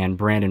Wesley and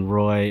Brandon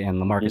Roy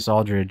and LaMarcus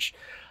Aldridge,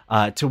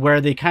 to where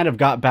they kind of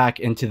got back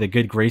into the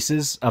good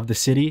graces of the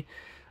city.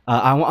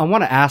 I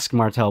want to ask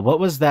Martell, what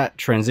was that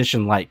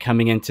transition like,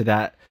 coming into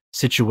that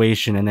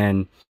situation and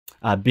then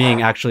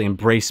being actually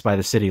embraced by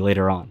the city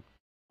later on?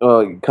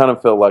 It kind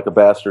of felt like a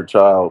bastard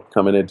child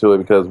coming into it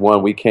because,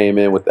 one, we came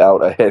in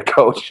without a head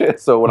coach.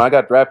 So when I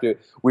got drafted,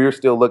 we were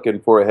still looking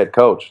for a head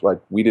coach. Like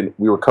we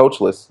were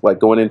coachless. Like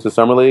going into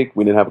summer league,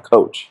 we didn't have a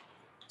coach.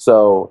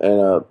 So,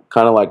 and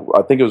kind of like,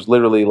 I think it was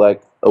literally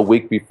like a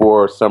week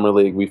before summer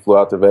league, we flew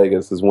out to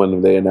Vegas is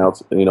when they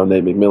announced, Nate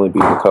McMillan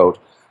being the coach.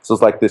 So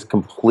it's like this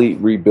complete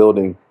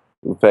rebuilding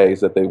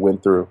phase that they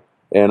went through.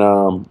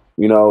 And,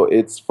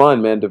 it's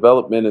fun, man.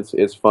 Development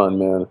is fun,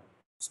 man.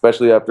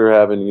 Especially after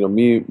having,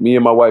 me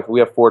and my wife,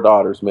 we have 4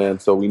 daughters, man.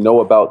 So we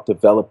know about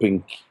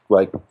developing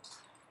like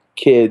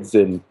kids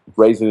and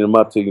raising them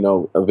up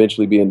to,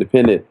 eventually be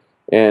independent.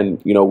 And,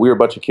 we were a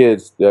bunch of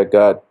kids that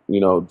got,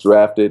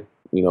 drafted,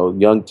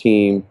 young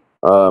team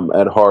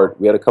at heart.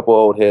 We had a couple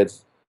old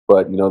heads,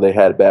 but, they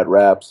had bad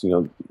raps,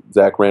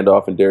 Zach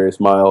Randolph and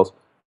Darius Miles.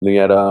 And then you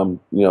had,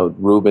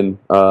 Ruben,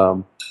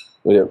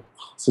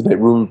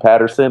 Ruben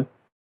Patterson.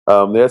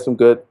 They had some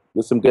good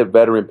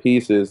veteran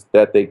pieces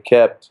that they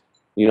kept,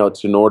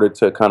 in order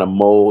to kind of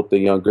mold the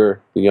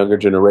younger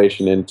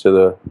generation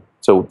into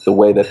the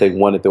way that they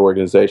wanted the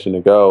organization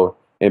to go.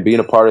 And being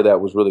a part of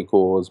that was really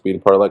cool. It was being a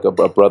part of like a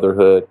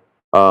brotherhood.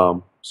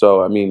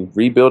 So I mean,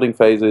 rebuilding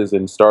phases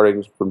and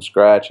starting from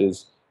scratch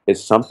is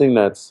something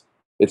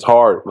it's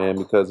hard, man,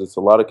 because it's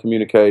a lot of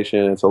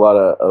communication. It's a lot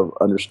of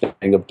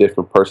understanding of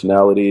different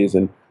personalities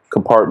and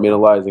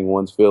compartmentalizing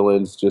one's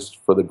feelings just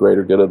for the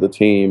greater good of the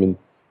team. And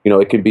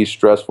it can be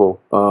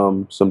stressful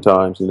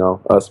sometimes,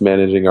 us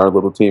managing our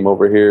little team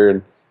over here,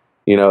 and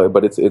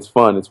but it's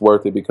fun. It's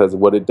worth it because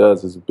what it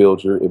does is it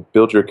builds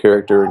your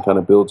character and kind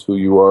of builds who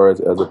you are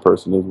as a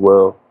person as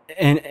well.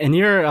 And in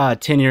your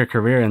 10-year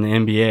career in the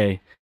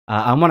NBA,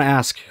 I want to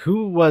ask,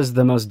 who was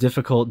the most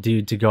difficult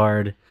dude to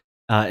guard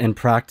in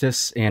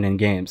practice and in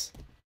games?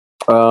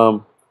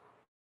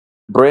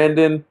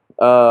 Brandon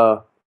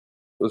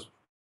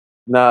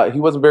he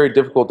wasn't very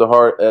difficult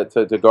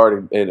to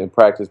guard in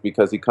practice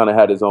because he kind of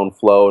had his own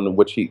flow in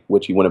which he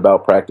went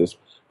about practice.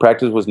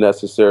 Practice wasn't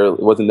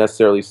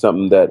necessarily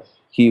something that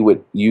he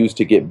would use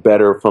to get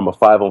better from a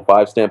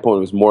 5-on-5 standpoint. It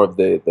was more of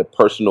the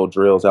personal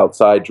drills,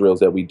 outside drills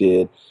that we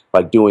did,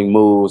 like doing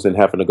moves and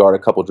having to guard a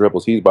couple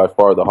dribbles. He's by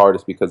far the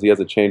hardest because he has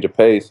a change of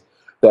pace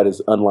that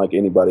is unlike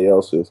anybody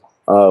else's.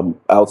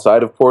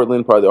 Outside of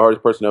Portland, probably the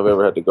hardest person I've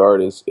ever had to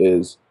guard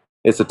is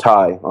it's a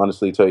tie,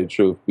 honestly, to tell you the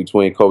truth,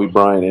 between Kobe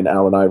Bryant and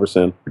Allen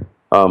Iverson.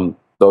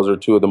 Those are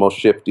 2 of the most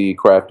shifty,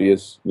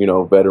 craftiest,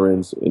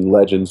 veterans and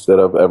legends that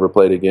I've ever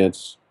played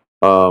against.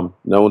 No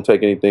one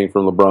take anything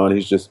from LeBron.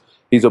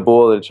 He's a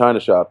bull in a china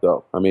shop,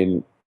 though. I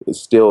mean, it's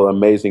still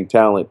amazing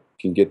talent,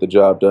 can get the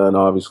job done,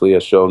 obviously,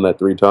 has shown that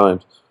 3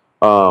 times.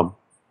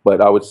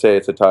 But I would say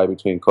it's a tie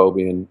between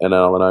Kobe and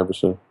Allen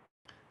Iverson.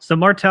 So,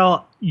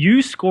 Martell,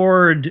 you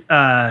scored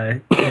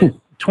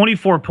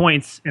 24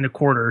 points in a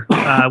quarter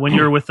when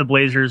you were with the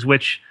Blazers,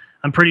 which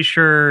I'm pretty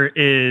sure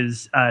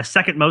is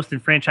second most in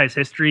franchise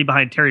history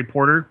behind Terry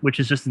Porter, which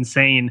is just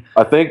insane.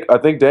 I think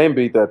Dame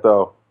beat that,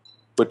 though,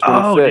 with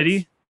 26. Oh, did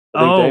he?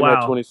 I think Dame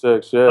had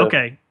 26, yeah.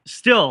 Okay.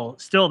 Still,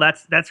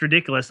 that's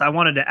ridiculous. I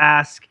wanted to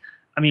ask,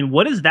 I mean,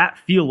 what does that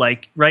feel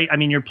like, right? I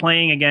mean, you're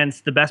playing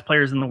against the best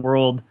players in the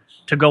world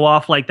to go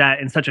off like that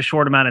in such a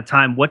short amount of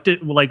time. What is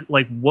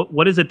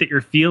it that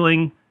you're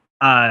feeling?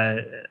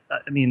 I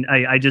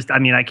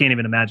can't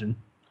even imagine.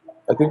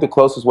 I think the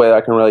closest way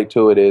I can relate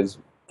to it is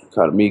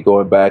kind of me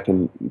going back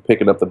and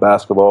picking up the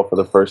basketball for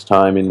the first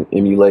time and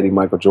emulating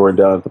Michael Jordan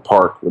down at the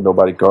park with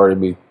nobody guarding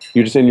me.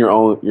 You're just in your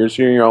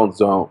own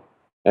zone.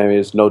 I mean,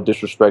 it's no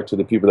disrespect to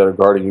the people that are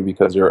guarding you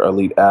because you're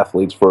elite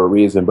athletes for a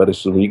reason, but it's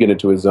just when you get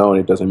into a zone,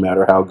 it doesn't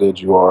matter how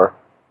good you are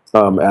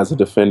as a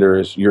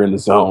defender. You're in the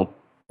zone.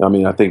 I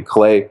mean, I think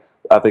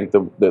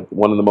the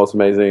one of the most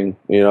amazing,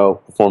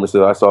 performances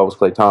I saw was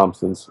Klay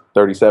Thompson's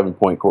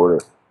 37-point quarter.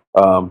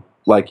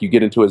 Like, you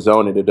get into a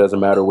zone and it doesn't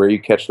matter where you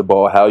catch the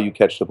ball, how you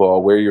catch the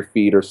ball, where your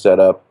feet are set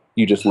up.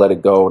 You just let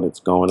it go and it's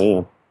going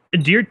in.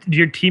 Do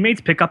your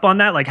teammates pick up on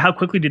that? Like, how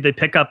quickly did they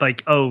pick up?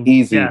 Like, oh,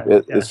 easy. Yeah,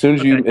 as soon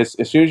as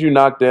you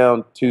knock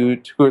down two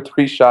or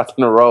three shots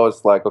in a row,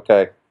 it's like,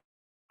 okay,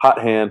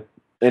 hot hand.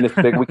 And it's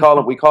big. We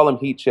call them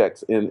heat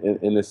checks in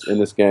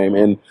this game.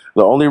 And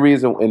the only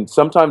reason, and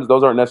sometimes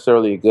those aren't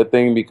necessarily a good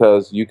thing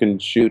because you can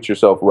shoot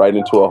yourself right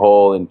into a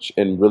hole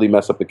and really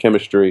mess up the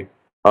chemistry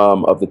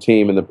of the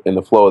team and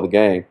the flow of the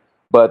game.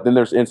 But then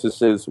there's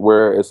instances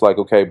where it's like,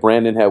 okay,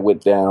 Brandon had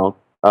went down,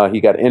 he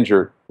got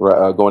injured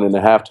going into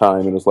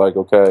halftime, and it's like,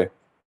 okay,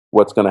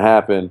 what's going to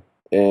happen?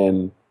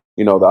 And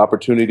the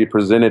opportunity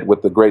presented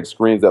with the great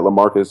screens that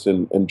LaMarcus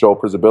and Joel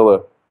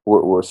Przybyla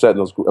were setting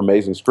those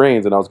amazing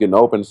screens, and I was getting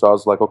open. So I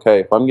was like, okay,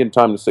 if I'm getting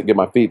time to get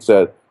my feet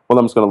set, well,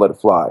 I'm just going to let it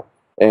fly.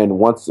 And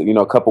once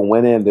a couple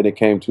went in, then it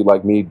came to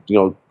like me,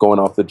 going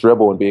off the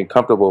dribble and being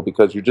comfortable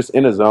because you're just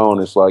in a zone.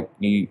 It's like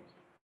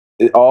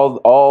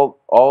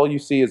all you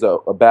see is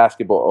a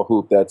basketball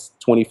hoop that's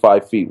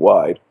 25 feet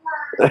wide.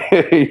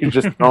 You're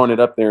just throwing it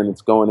up there and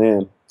it's going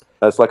in.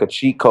 That's like a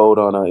cheat code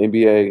on an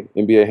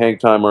NBA hang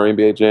time or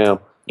NBA jam.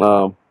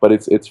 But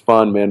it's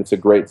fun, man. It's a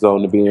great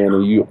zone to be in.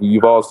 And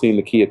you've all seen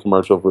the Kia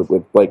commercial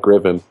with Blake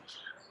Griffin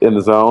in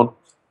the zone.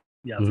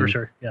 Yeah, for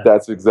sure. Yeah.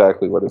 That's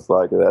exactly what it's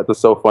like. That's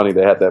so funny.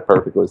 They had that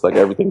perfectly. It's like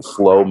everything's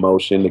slow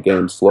motion. The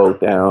game slowed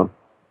down,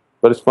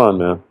 but it's fun,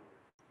 man.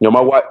 My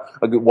wife,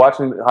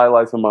 watching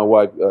highlights of my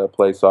wife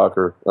play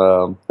soccer.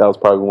 That was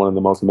probably one of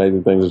the most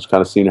amazing things. Just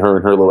kind of seeing her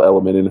and her little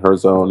element in her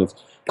zone. It's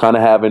kind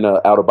of having an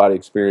out of body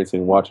experience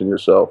and watching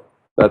yourself.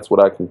 That's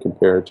what I can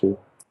compare it to.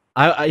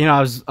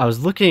 I was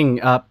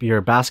looking up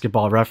your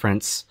basketball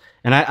reference,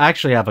 and I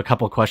actually have a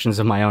couple questions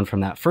of my own from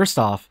that. First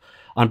off,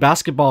 on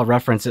basketball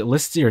reference, it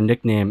lists your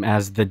nickname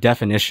as The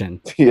Definition.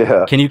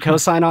 Yeah. Can you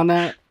co-sign on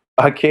that?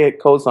 I can't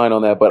co-sign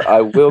on that, but I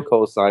will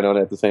co-sign on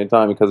it at the same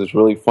time because it's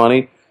really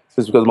funny.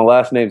 It's because my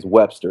last name's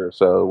Webster,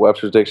 so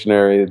Webster's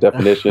Dictionary,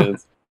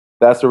 definitions.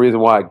 That's the reason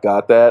why I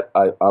got that.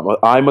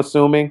 I'm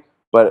assuming,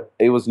 but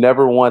it was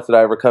never once that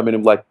I ever come in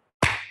and be like,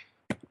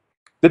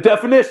 The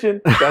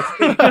Definition. That's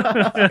me.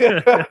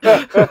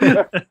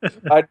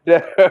 I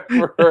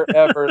never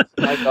ever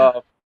signed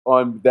off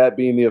on that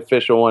being the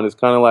official one. It's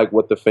kind of like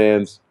what the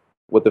fans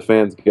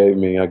gave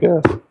me, I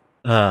guess.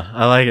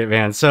 I like it,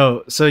 man.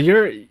 So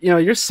you're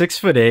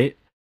 6'8",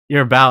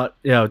 you're about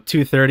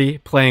 230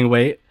 playing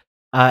weight,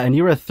 and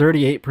you were a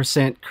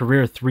 38%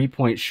 career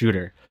 3-point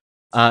shooter.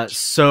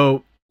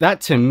 So that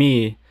to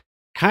me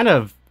kind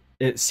of,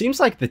 it seems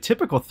like the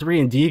typical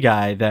 3-and-D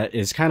guy that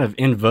is kind of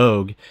in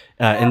vogue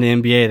in the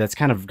NBA that's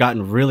kind of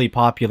gotten really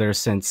popular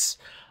since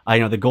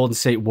the Golden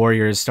State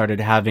Warriors started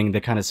having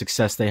the kind of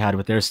success they had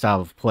with their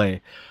style of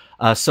play.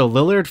 So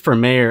Lillard for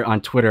Mayor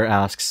on Twitter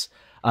asks,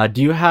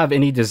 do you have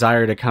any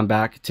desire to come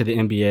back to the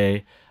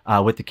NBA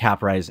with the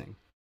cap rising?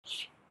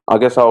 I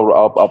guess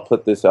I'll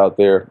put this out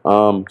there.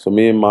 So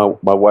me and my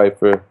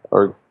wife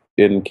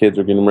and kids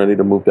are getting ready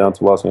to move down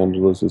to Los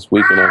Angeles this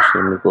weekend.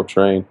 Actually, I'm gonna go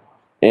train.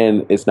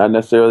 And it's not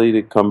necessarily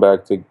to come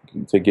back to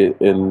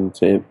get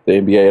into the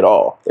NBA at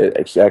all.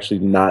 It's actually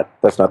not.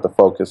 That's not the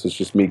focus. It's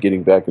just me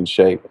getting back in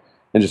shape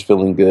and just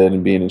feeling good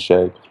and being in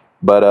shape.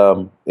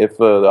 But if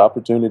the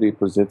opportunity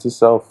presents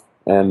itself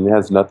and it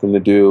has nothing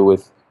to do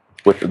with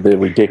the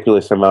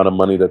ridiculous amount of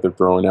money that they're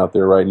throwing out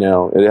there right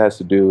now, it has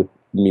to do with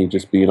me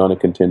just being on a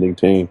contending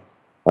team.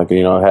 Like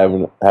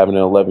having an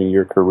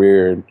 11-year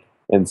career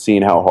and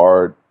seeing how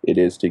hard it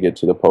is to get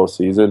to the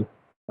postseason.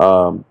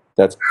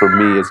 That's for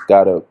me, it's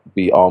got to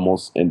be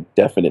almost an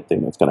indefinite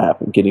thing that's going to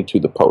happen, getting to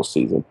the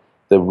postseason.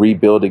 The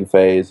rebuilding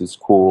phase is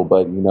cool,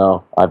 but,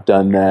 I've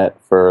done that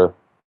for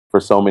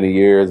so many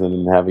years,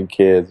 and having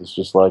kids, it's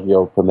just like,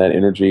 putting that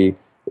energy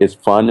is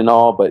fun and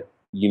all, but,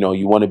 you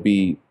want to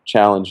be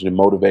challenged and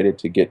motivated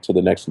to get to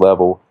the next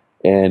level,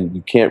 and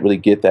you can't really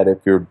get that if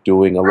you're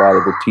doing a lot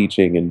of the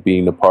teaching and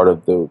being a part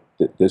of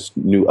this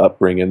new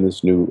upbringing,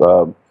 this new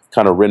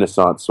kind of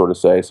renaissance, sort of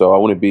say. So I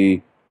want to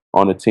be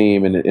on a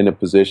team and in a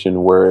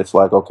position where it's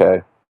like,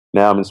 okay,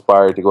 now I'm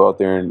inspired to go out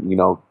there and,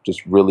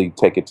 just really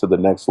take it to the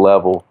next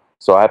level.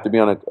 So I have to be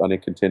on a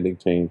contending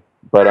team.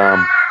 But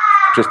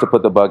just to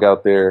put the bug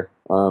out there,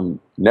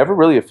 never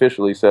really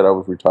officially said I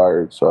was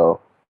retired. So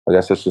I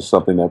guess that's just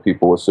something that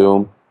people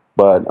assume.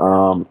 But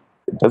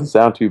it doesn't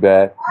sound too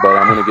bad. But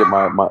I'm going to get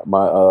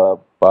my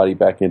body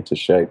back into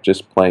shape,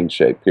 just playing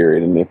shape,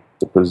 period. And if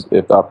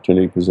the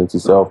opportunity presents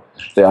itself,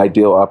 the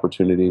ideal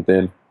opportunity,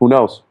 then who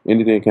knows?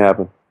 Anything can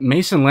happen.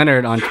 Mason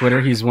Leonard on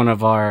Twitter, he's one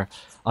of our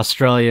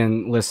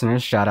Australian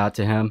listeners. Shout out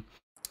to him.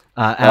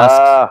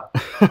 Ask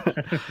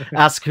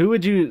who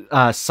would you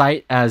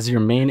cite as your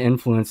main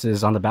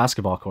influences on the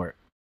basketball court?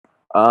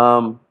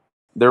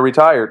 They're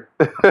retired.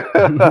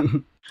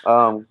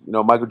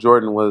 Michael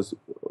Jordan was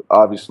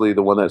obviously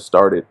the one that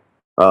started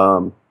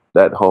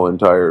that whole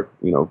entire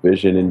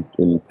vision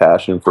and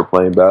passion for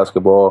playing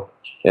basketball.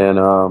 And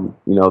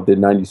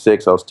then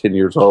 '96, I was 10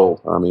 years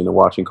old. I mean,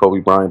 watching Kobe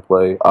Bryant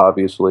play,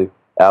 obviously.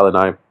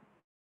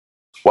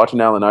 Watching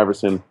Allen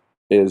Iverson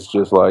is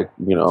just like,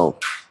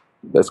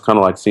 that's kind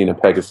of like seeing a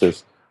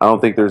Pegasus. I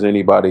don't think there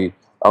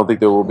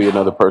will be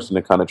another person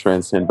to kind of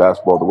transcend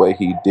basketball the way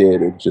he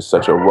did in just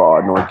such a raw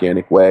and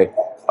organic way.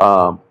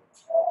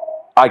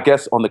 I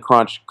guess on the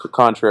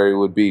contrary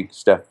would be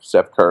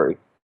Steph Curry.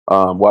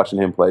 Watching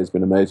him play has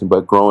been amazing.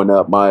 But growing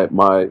up,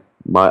 my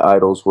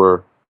idols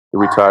were the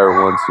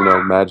retired ones, you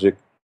know, Magic,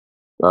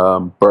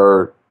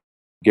 Bird,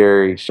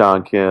 Gary,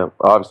 Sean Kemp,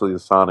 obviously the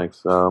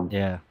Sonics.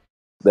 Yeah.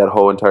 That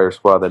whole entire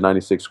squad, that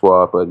 96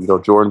 squad. But, you know,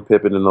 Jordan,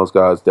 Pippen, and those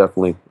guys,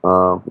 definitely.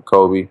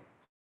 Kobe.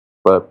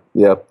 But,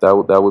 yeah,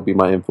 that would be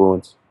my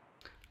influence.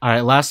 All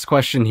right, last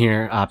question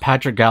here.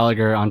 Patrick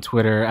Gallagher on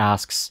Twitter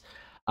asks,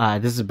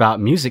 this is about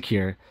music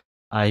here.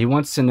 He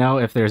wants to know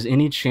if there's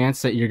any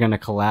chance that you're going to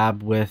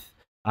collab with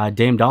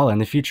Dame Dollar in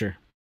the future.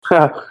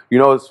 You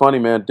know, it's funny,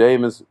 man.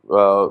 Dame is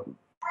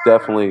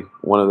definitely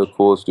one of the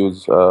coolest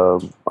dudes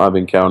I've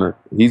encountered.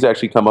 He's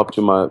actually come up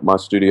to my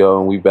studio,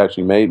 and we've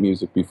actually made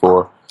music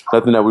before.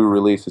 Nothing that we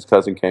released. His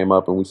cousin came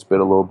up, and we spit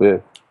a little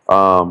bit.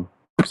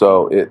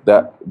 So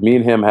me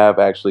and him have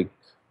actually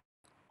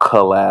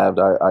collabed,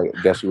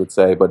 I guess you would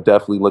say, but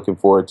definitely looking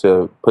forward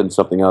to putting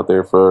something out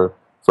there for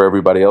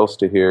everybody else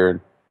to hear, and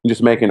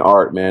just making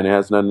art, man. It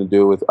has nothing to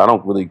do with, I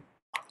don't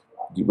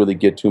really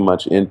get too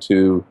much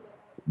into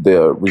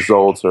the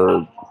results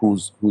or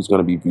who's going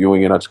to be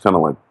viewing it. I just kind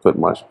of like put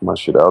my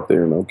shit out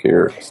there and don't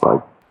care. It's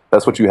like,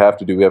 that's what you have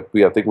to do.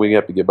 I think we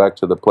have to get back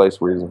to the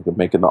place where you're like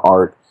making the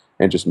art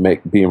and just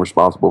being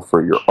responsible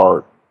for your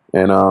art.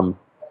 And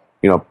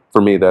you know,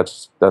 for me,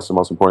 that's the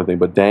most important thing.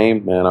 But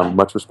Dame, man, I'm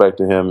much respect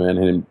to him, and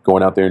him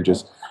going out there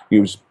and he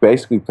was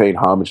basically paying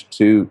homage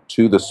to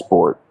the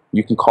sport.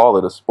 You can call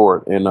it a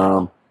sport, and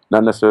not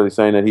necessarily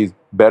saying that he's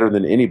better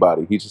than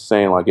anybody. He's just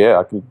saying like,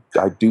 yeah,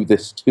 I do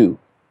this too,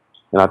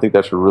 and I think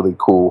that's really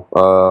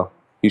cool.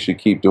 He should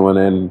keep doing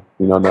it, and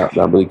you know, not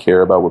really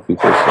care about what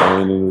people are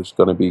saying. And there's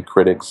going to be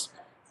critics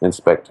and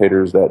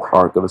spectators that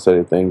aren't going to say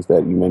the things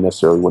that you may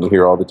necessarily want to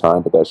hear all the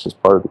time. But that's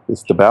just part of it.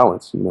 It's the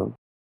balance, you know.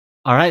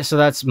 All right, so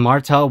that's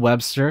Martell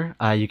Webster.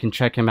 You can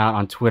check him out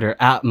on Twitter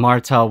at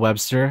Martell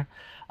Webster.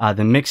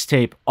 The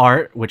mixtape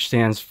ARTT, which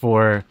stands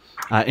for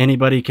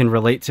Anybody Can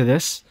Relate to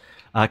This,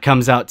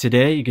 comes out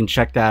today. You can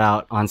check that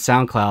out on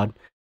SoundCloud.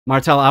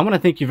 Martell, I want to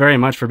thank you very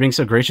much for being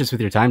so gracious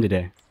with your time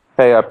today.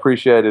 Hey, I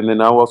appreciate it. And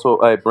then I also,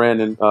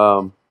 Brandon,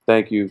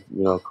 thank you.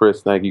 You know,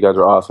 Chris, thank you. You guys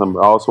are awesome.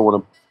 I also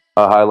want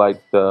to highlight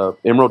the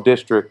Emerald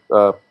District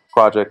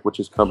project,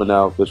 which is coming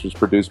out. This was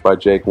produced by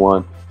Jake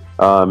One.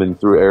 And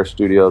through Air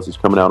Studios. It's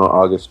coming out on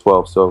August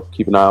 12th, so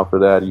keep an eye out for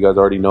that. You guys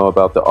already know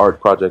about the ARTT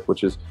project,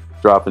 which is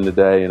dropping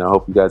today, and I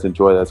hope you guys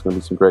enjoy that. It's going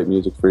to be some great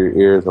music for your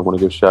ears. I want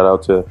to give a shout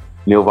out to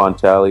Neil Von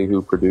Talley,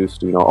 who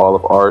produced, you know, all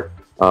of ARTT.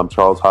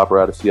 Charles Hopper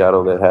out of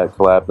Seattle that had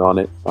collabed on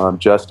it.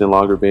 Justin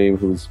Longerbeam,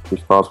 who's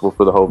responsible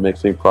for the whole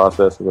mixing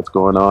process and what's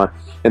going on,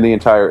 and the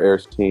entire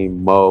Air's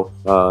team. Mo,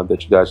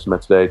 that you guys just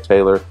met today,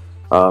 Taylor,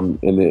 and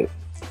the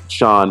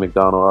Sean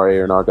McDonald, our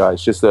A&R guy.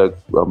 It's just an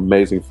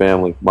amazing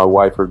family. My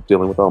wife are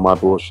dealing with all my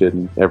bullshit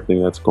and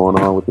everything that's going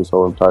on with this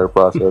whole entire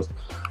process.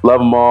 Love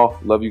them all.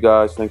 Love you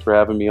guys. Thanks for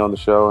having me on the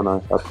show, and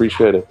I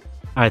appreciate it.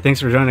 All right,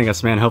 thanks for joining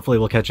us, man. Hopefully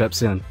we'll catch up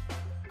soon.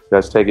 You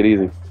guys take it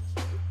easy.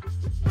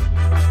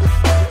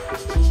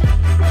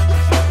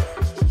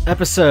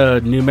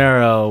 Episode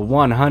numero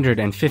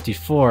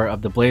 154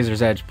 of the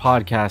Blazers Edge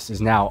podcast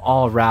is now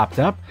all wrapped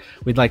up.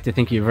 We'd like to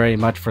thank you very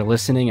much for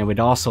listening, and we'd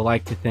also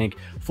like to thank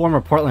former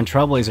Portland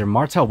Trailblazer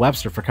Martell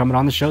Webster for coming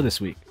on the show this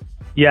week.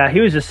 Yeah, he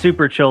was a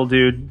super chill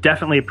dude.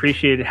 Definitely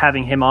appreciated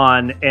having him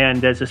on.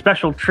 And as a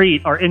special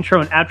treat, our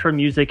intro and outro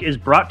music is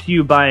brought to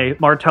you by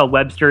Martell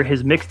Webster.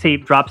 His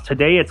mixtape drops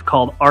today. It's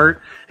called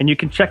ARTT, and you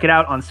can check it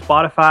out on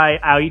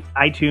Spotify,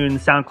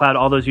 iTunes, SoundCloud,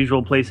 all those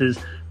usual places.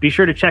 Be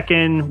sure to check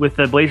in with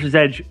the Blazers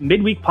Edge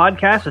midweek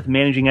podcast with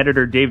managing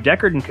editor Dave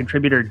Deckard and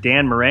contributor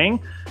Dan Meringue.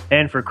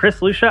 And for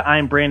Chris Lucia,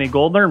 I'm Brandon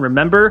Goldner.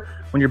 Remember,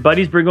 when your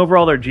buddies bring over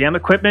all their jam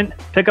equipment,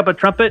 pick up a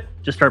trumpet,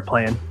 just start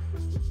playing.